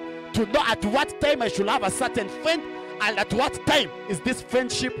wisdom to know at what time I should have a certain friend, and at what time is this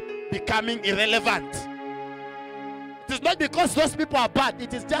friendship becoming irrelevant. It is not because those people are bad.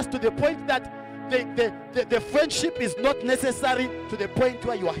 It is just to the point that the friendship is not necessary to the point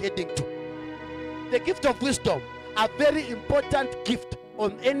where you are heading to. The gift of wisdom, a very important gift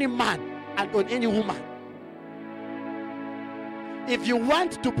on any man and on any woman. If you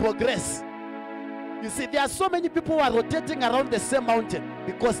want to progress, you see, there are so many people who are rotating around the same mountain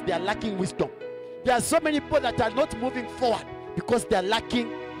because they are lacking wisdom. There are so many people that are not moving forward because they are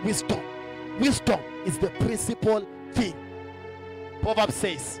lacking wisdom. Wisdom is the principal thing. Proverbs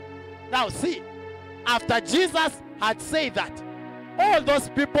says. Now see, after Jesus had said that, all those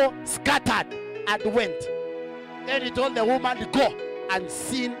people scattered and went. Then he told the woman, go and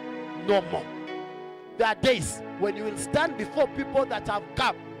sin no more. There are days when you will stand before people that have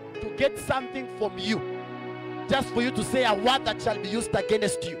come to get something from you, just for you to say a word that shall be used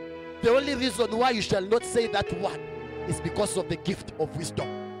against you. The only reason why you shall not say that word is because of the gift of wisdom.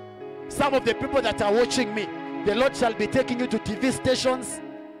 Some of the people that are watching me, the Lord shall be taking you to TV stations.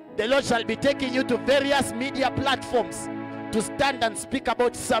 The Lord shall be taking you to various media platforms to stand and speak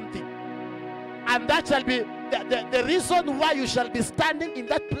about something. And that shall be the reason why you shall be standing in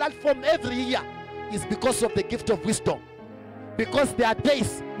that platform every year is because of the gift of wisdom. Because there are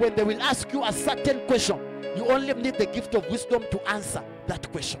days when they will ask you a certain question. You only need the gift of wisdom to answer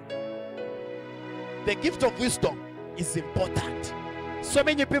that question. The gift of wisdom is important. So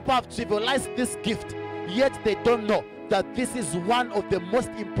many people have trivialized this gift, yet they don't know that this is one of the most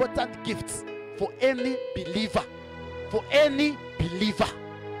important gifts for any believer. For any believer.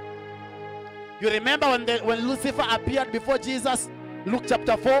 You remember when Lucifer appeared before Jesus? Luke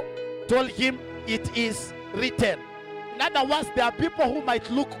chapter 4. told him, it is written. In other words, there are people who might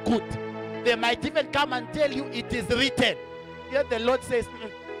look good. They might even come and tell you it is written. Yet the Lord says,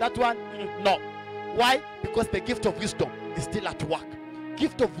 that one, no. Why? Because the gift of wisdom is still at work.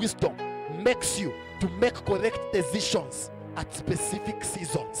 Gift of wisdom makes you to make correct decisions at specific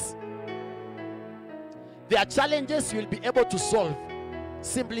seasons. There are challenges you'll be able to solve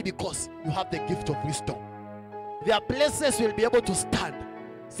simply because you have the gift of wisdom. There are places you'll be able to stand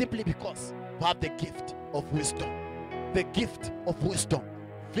simply because you have the gift of wisdom. The gift of wisdom,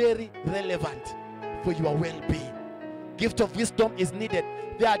 very relevant for your well-being. Gift of wisdom is needed.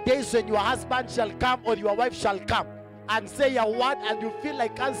 There are days when your husband shall come or your wife shall come and say a word and you feel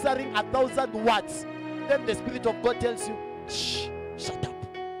like answering 1,000 words. Then the Spirit of God tells you, shh, shut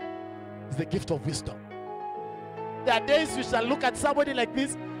up. It's the gift of wisdom. There are days you shall look at somebody like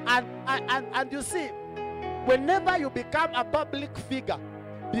this and you see, whenever you become a public figure,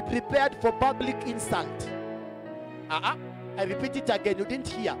 be prepared for public insult. I repeat it again, you didn't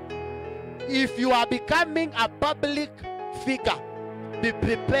hear. If you are becoming a public figure, be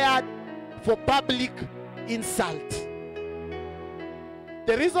prepared for public insult.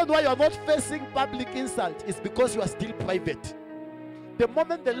 The reason why you are not facing public insult is because you are still private. The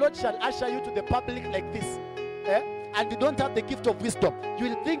moment the Lord shall usher you to the public like this, and you don't have the gift of wisdom, you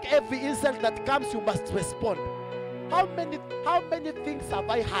will think every insult that comes you must respond. How many things have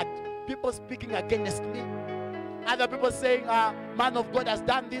I had? People speaking against me. Other people saying, man of God has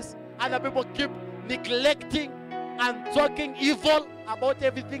done this. Other people keep neglecting and talking evil about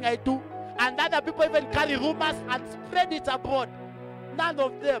everything I do. And other people even carry rumors and spread it abroad. None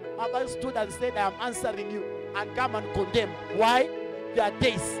of them have I stood and said, I am answering you, and come and condemn. Why? There are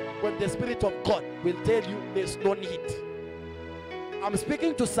days when the Spirit of God will tell you there's no need. I'm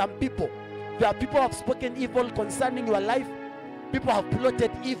speaking to some people. There are people who have spoken evil concerning your life. People have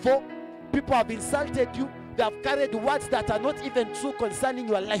plotted evil. People have insulted you. They have carried words that are not even true concerning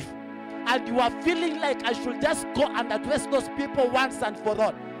your life. And you are feeling like I should just go and address those people once and for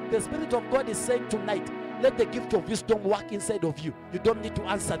all. The Spirit of God is saying tonight, let the gift of wisdom work inside of you. You don't need to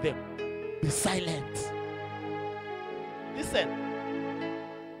answer them. Be silent. Listen.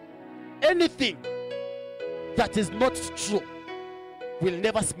 Anything that is not true will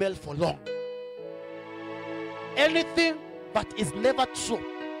never smell for long. Anything that is never true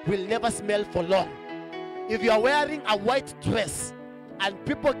will never smell for long. If you are wearing a white dress and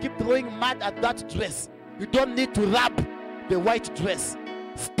people keep throwing mud at that dress, you don't need to rub the white dress.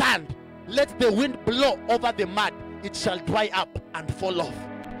 Stand. Let the wind blow over the mud. It shall dry up and fall off.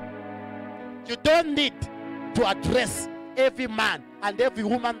 You don't need to address every man and every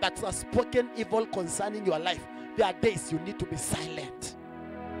woman that has spoken evil concerning your life. There are days you need to be silent.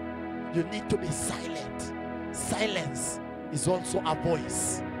 You need to be silent. Silence is also a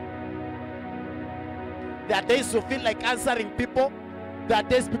voice. There are days you feel like answering people. There are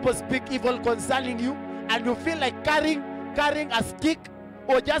days people speak evil concerning you and you feel like carrying a stick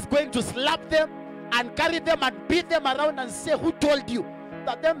or just going to slap them and carry them and beat them around and say, who told you?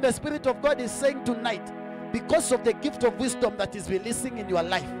 But then the Spirit of God is saying tonight, because of the gift of wisdom that is releasing in your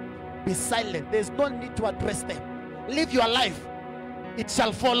life, be silent. There's no need to address them. Live your life. It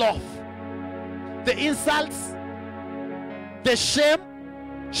shall fall off. The insults, the shame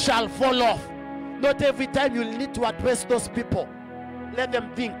shall fall off. Not every time you'll need to address those people. Let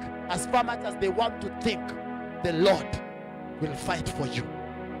them think as far much as they want to think. The Lord will fight for you.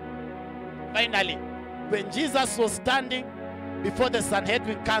 Finally, when Jesus was standing before the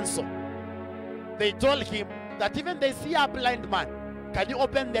Sanhedrin council, they told him that even they see a blind man, can you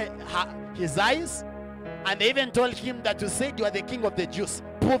open his eyes? And they even told him that you said you are the king of the Jews.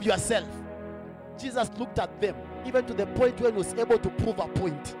 Prove yourself. Jesus looked at them, even to the point when he was able to prove a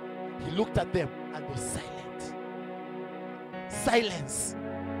point. He looked at them and was silent. Silence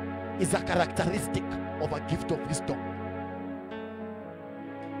is a characteristic of a gift of wisdom.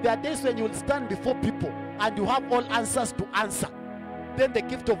 There are days when you will stand before people and you have all answers to answer. Then the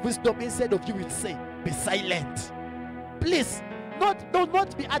gift of wisdom inside of you will say, be silent. Please, do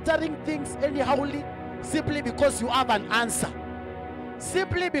not be uttering things anyhowly simply because you have an answer.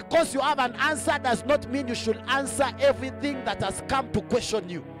 Simply because you have an answer does not mean you should answer everything that has come to question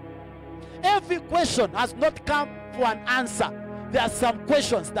you. Every question has not come for an answer. There are some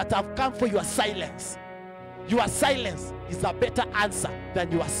questions that have come for your silence. Your silence is a better answer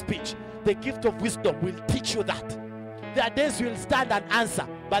than your speech. The gift of wisdom will teach you that. There are days you will stand and answer,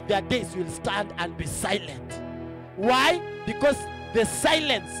 but there are days you will stand and be silent. Why? Because the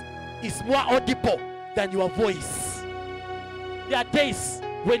silence is more audible than your voice. There are days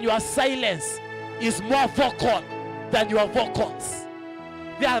when your silence is more vocal than your vocals.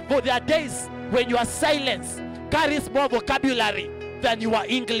 There are days when your silence carries more vocabulary than your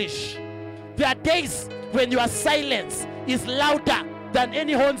English. There are days when your silence is louder than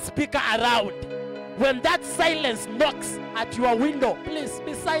any horn speaker around. When that silence knocks at your window, please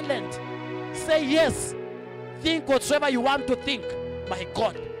be silent. Say yes. Think whatsoever you want to think. My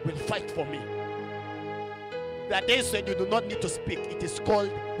God will fight for me. There are days when you do not need to speak. It is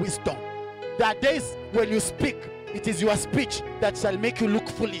called wisdom. There are days when you speak. It is your speech that shall make you look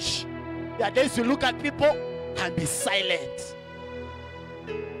foolish. There are days you look at people and be silent.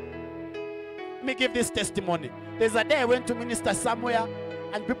 Let me give this testimony. There's a day I went to minister somewhere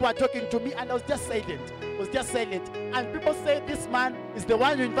and people are talking to me and I was just silent. And people say, this man is the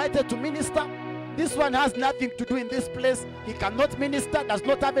one you invited to minister. This one has nothing to do in this place. He cannot minister, does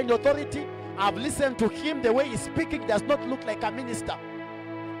not have any authority. I've listened to him. The way he's speaking does not look like a minister.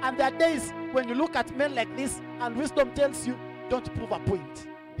 And there are days when you look at men like this and wisdom tells you, don't prove a point.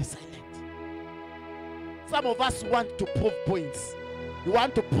 Be silent. Some of us want to prove points. You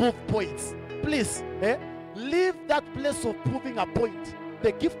want to prove points. Please, leave that place of proving a point.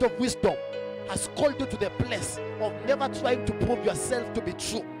 The gift of wisdom has called you to the place of never trying to prove yourself to be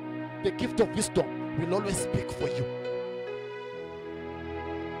true. The gift of wisdom will always speak for you.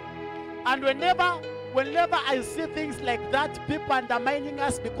 And whenever I see things like that, people undermining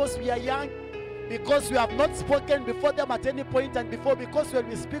us because we are young, because we have not spoken before them at any point, and because when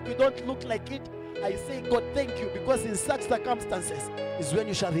we speak we don't look like it, I say, God, thank you, because in such circumstances is when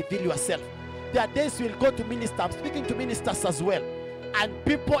you shall reveal yourself. There are days you will go to minister. I'm speaking to ministers as well, and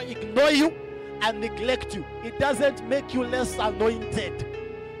people ignore you and neglect you. It doesn't make you less anointed.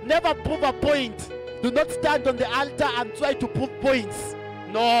 Never prove a point. Do not stand on the altar and try to prove points.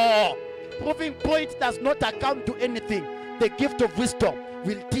 No. Proving points does not account to anything. The gift of wisdom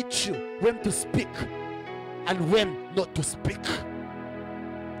will teach you when to speak and when not to speak.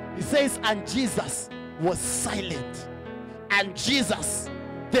 He says, and Jesus was silent. And Jesus,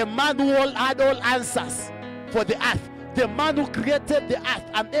 the man who had all answers for the earth, the man who created the earth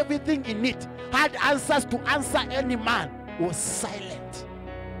and everything in it, had answers to answer any man, was silent.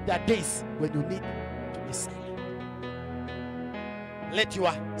 There are days when you need to be silent. Let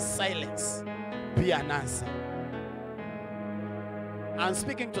your silence be an answer. I'm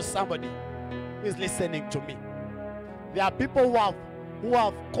speaking to somebody who is listening to me. There are people who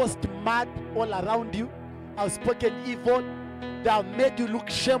have caused mad all around you, have spoken evil, they have made you look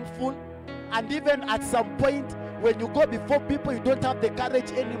shameful, and even at some point when you go before people, you don't have the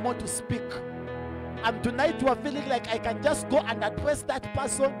courage anymore to speak. And tonight you are feeling like I can just go and address that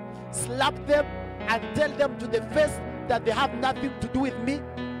person, slap them, and tell them to the face that they have nothing to do with me,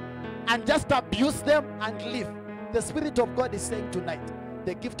 and just abuse them and leave. The Spirit of God is saying tonight,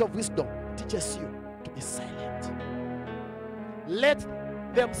 the gift of wisdom teaches you to be silent. Let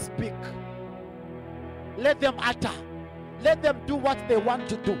them speak. Let them utter. Let them do what they want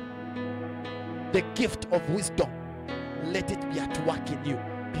to do. The gift of wisdom, let it be at work in you.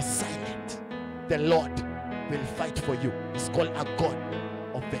 Be silent. The Lord will fight for you. He's called a God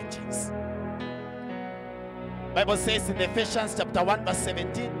of vengeance. Bible says in Ephesians chapter 1 verse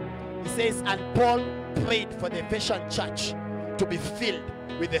 17, he says, and Paul prayed for the Ephesian church to be filled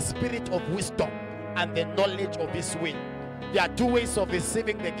with the spirit of wisdom and the knowledge of his will. There are two ways of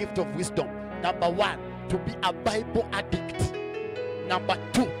receiving the gift of wisdom. Number one, to be a Bible addict. Number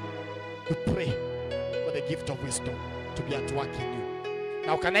two, to pray for the gift of wisdom to be at work in you.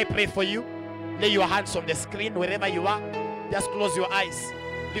 Now, can I pray for you? Lay your hands on the screen wherever you are. Just close your eyes.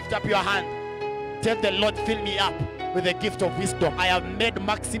 Lift up your hand. Tell the Lord, fill me up with the gift of wisdom. I have made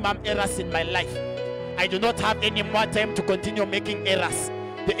maximum errors in my life. I do not have any more time to continue making errors.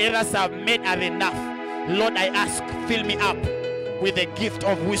 The errors I've made are enough. Lord, I ask, fill me up with the gift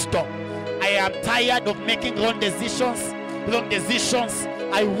of wisdom. I am tired of making wrong decisions.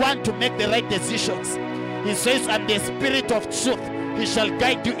 I want to make the right decisions. He says, and the Spirit of truth, he shall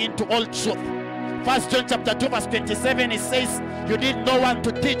guide you into all truth. 1 John chapter 2 verse 27, it says, you need no one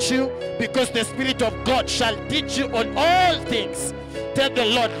to teach you, because the Spirit of God shall teach you on all things. Tell the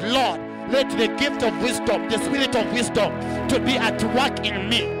Lord, Lord, let the gift of wisdom, the spirit of wisdom, to be at work in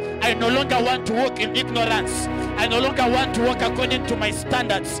me. I no longer want to walk in ignorance. I no longer want to walk according to my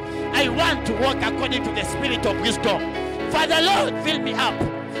standards. I want to walk according to the spirit of wisdom. Father, Lord, fill me up.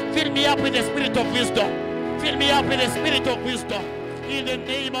 Fill me up with the spirit of wisdom. Fill me up with the spirit of wisdom. In the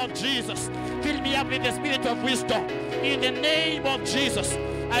name of Jesus. Fill me up with the spirit of wisdom. In the name of Jesus.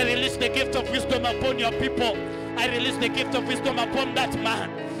 I release the gift of wisdom upon your people. I release the gift of wisdom upon that man.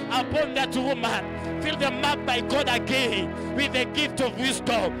 upon that woman. Fill them up by God again with the gift of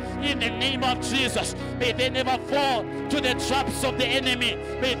wisdom in the name of Jesus. May they never fall to the traps of the enemy.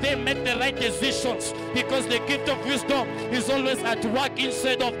 May they make the right decisions, because the gift of wisdom is always at work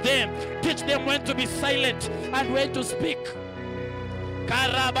inside of them. Teach them when to be silent and when to speak.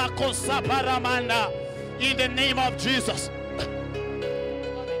 In the name of Jesus,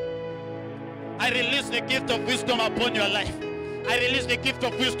 I release the gift of wisdom upon your life. I release the gift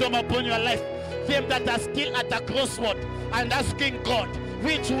of wisdom upon your life. Them that are still at a crossroad and asking God,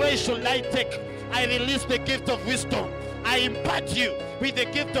 which way should I take? I release the gift of wisdom. I impart you with the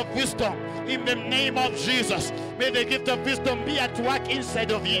gift of wisdom in the name of Jesus. May the gift of wisdom be at work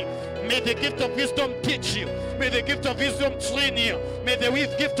inside of you. May the gift of wisdom teach you. May the gift of wisdom train you. May the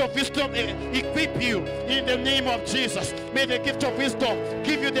gift of wisdom equip you in the name of Jesus. May the gift of wisdom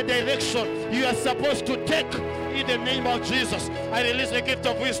give you the direction you are supposed to take in the name of Jesus. I release the gift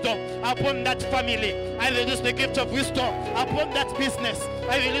of wisdom upon that family. I release the gift of wisdom upon that business.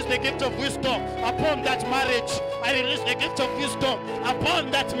 I release the gift of wisdom upon that marriage. I release the gift of wisdom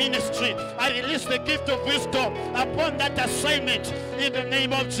upon that ministry. I release the gift of wisdom upon that assignment in the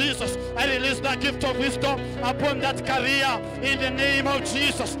name of Jesus. I release the gift of wisdom upon that career in the name of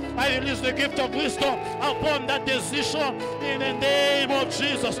Jesus. I release the gift of wisdom upon that decision in the name of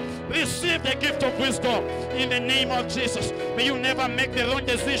Jesus. Receive the gift of wisdom in the name of Jesus. May you never make the wrong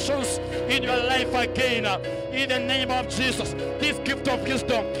decisions in your life again. In the name of Jesus, this gift of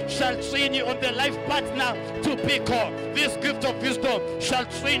wisdom shall train you on the life partner to pick on. This gift of wisdom shall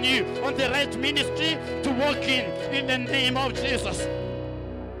train you on the right ministry to walk in the name of Jesus.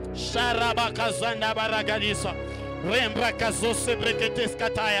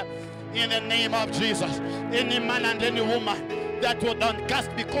 In the name of Jesus, any man and any woman that were downcast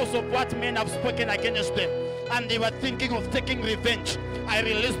because of what men have spoken against them, and they were thinking of taking revenge, I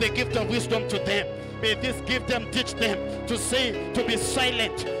release the gift of wisdom to them. May this gift them, teach them to say, to be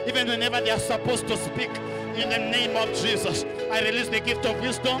silent, even whenever they are supposed to speak. In the name of Jesus, I release the gift of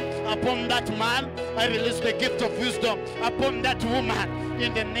wisdom upon that man. I release the gift of wisdom upon that woman.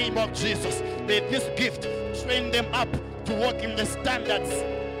 In the name of Jesus, may this gift train them up to walk in the standards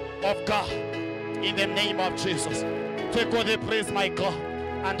of God. In the name of Jesus, take all the praise, my God,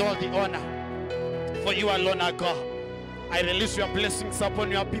 and all the honor. For you alone are God. I release your blessings upon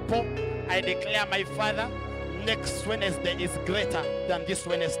your people. I declare, my Father, next Wednesday is greater than this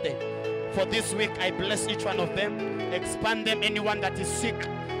Wednesday. For this week, I bless each one of them. Expand them. Anyone that is sick,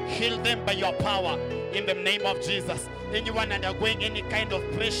 heal them by your power in the name of Jesus. Anyone undergoing any kind of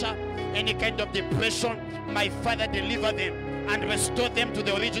pressure, any kind of depression, my Father, deliver them and restore them to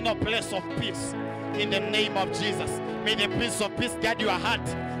the original place of peace in the name of Jesus. May the Prince of Peace guard your heart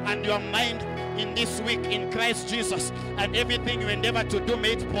and your mind in this week in Christ Jesus, and everything you endeavor to do,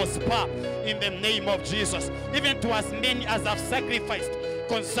 may it prosper in the name of Jesus. Even to as many as have sacrificed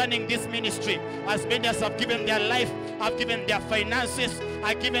concerning this ministry, as many as have given their life, have given their finances,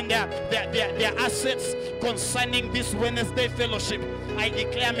 have given their assets concerning this Wednesday fellowship, I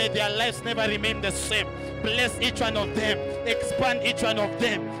declare, may their lives never remain the same. Bless each one of them. Expand each one of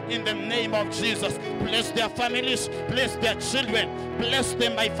them in the name of Jesus. Bless their families. Bless their children. Bless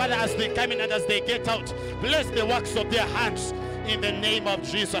them, my Father, as they come in and as they get out. Bless the works of their hands in the name of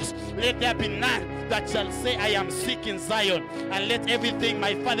Jesus. Let there be none that shall say, I am sick in Zion. And let everything,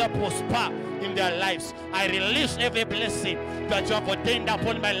 my Father, prosper in their lives. I release every blessing that you have ordained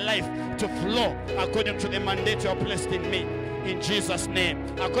upon my life to flow according to the mandate you have placed in me. In Jesus' name,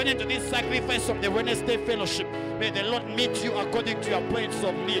 according to this sacrifice of the Wednesday fellowship, may the Lord meet you according to your points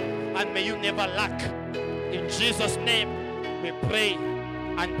of need, and may you never lack. In Jesus' name, we pray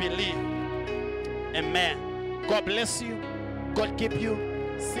and believe. Amen. God bless you. God keep you.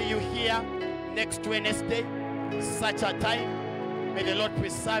 See you here next Wednesday, such a time. May the Lord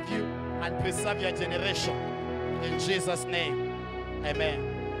preserve you and preserve your generation. In Jesus' name, amen.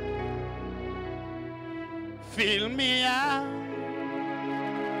 Fill me up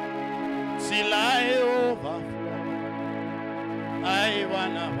till I overflow. I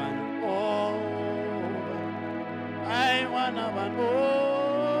wanna run over. I wanna run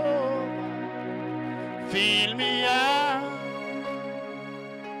over. Fill me up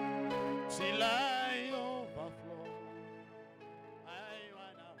till I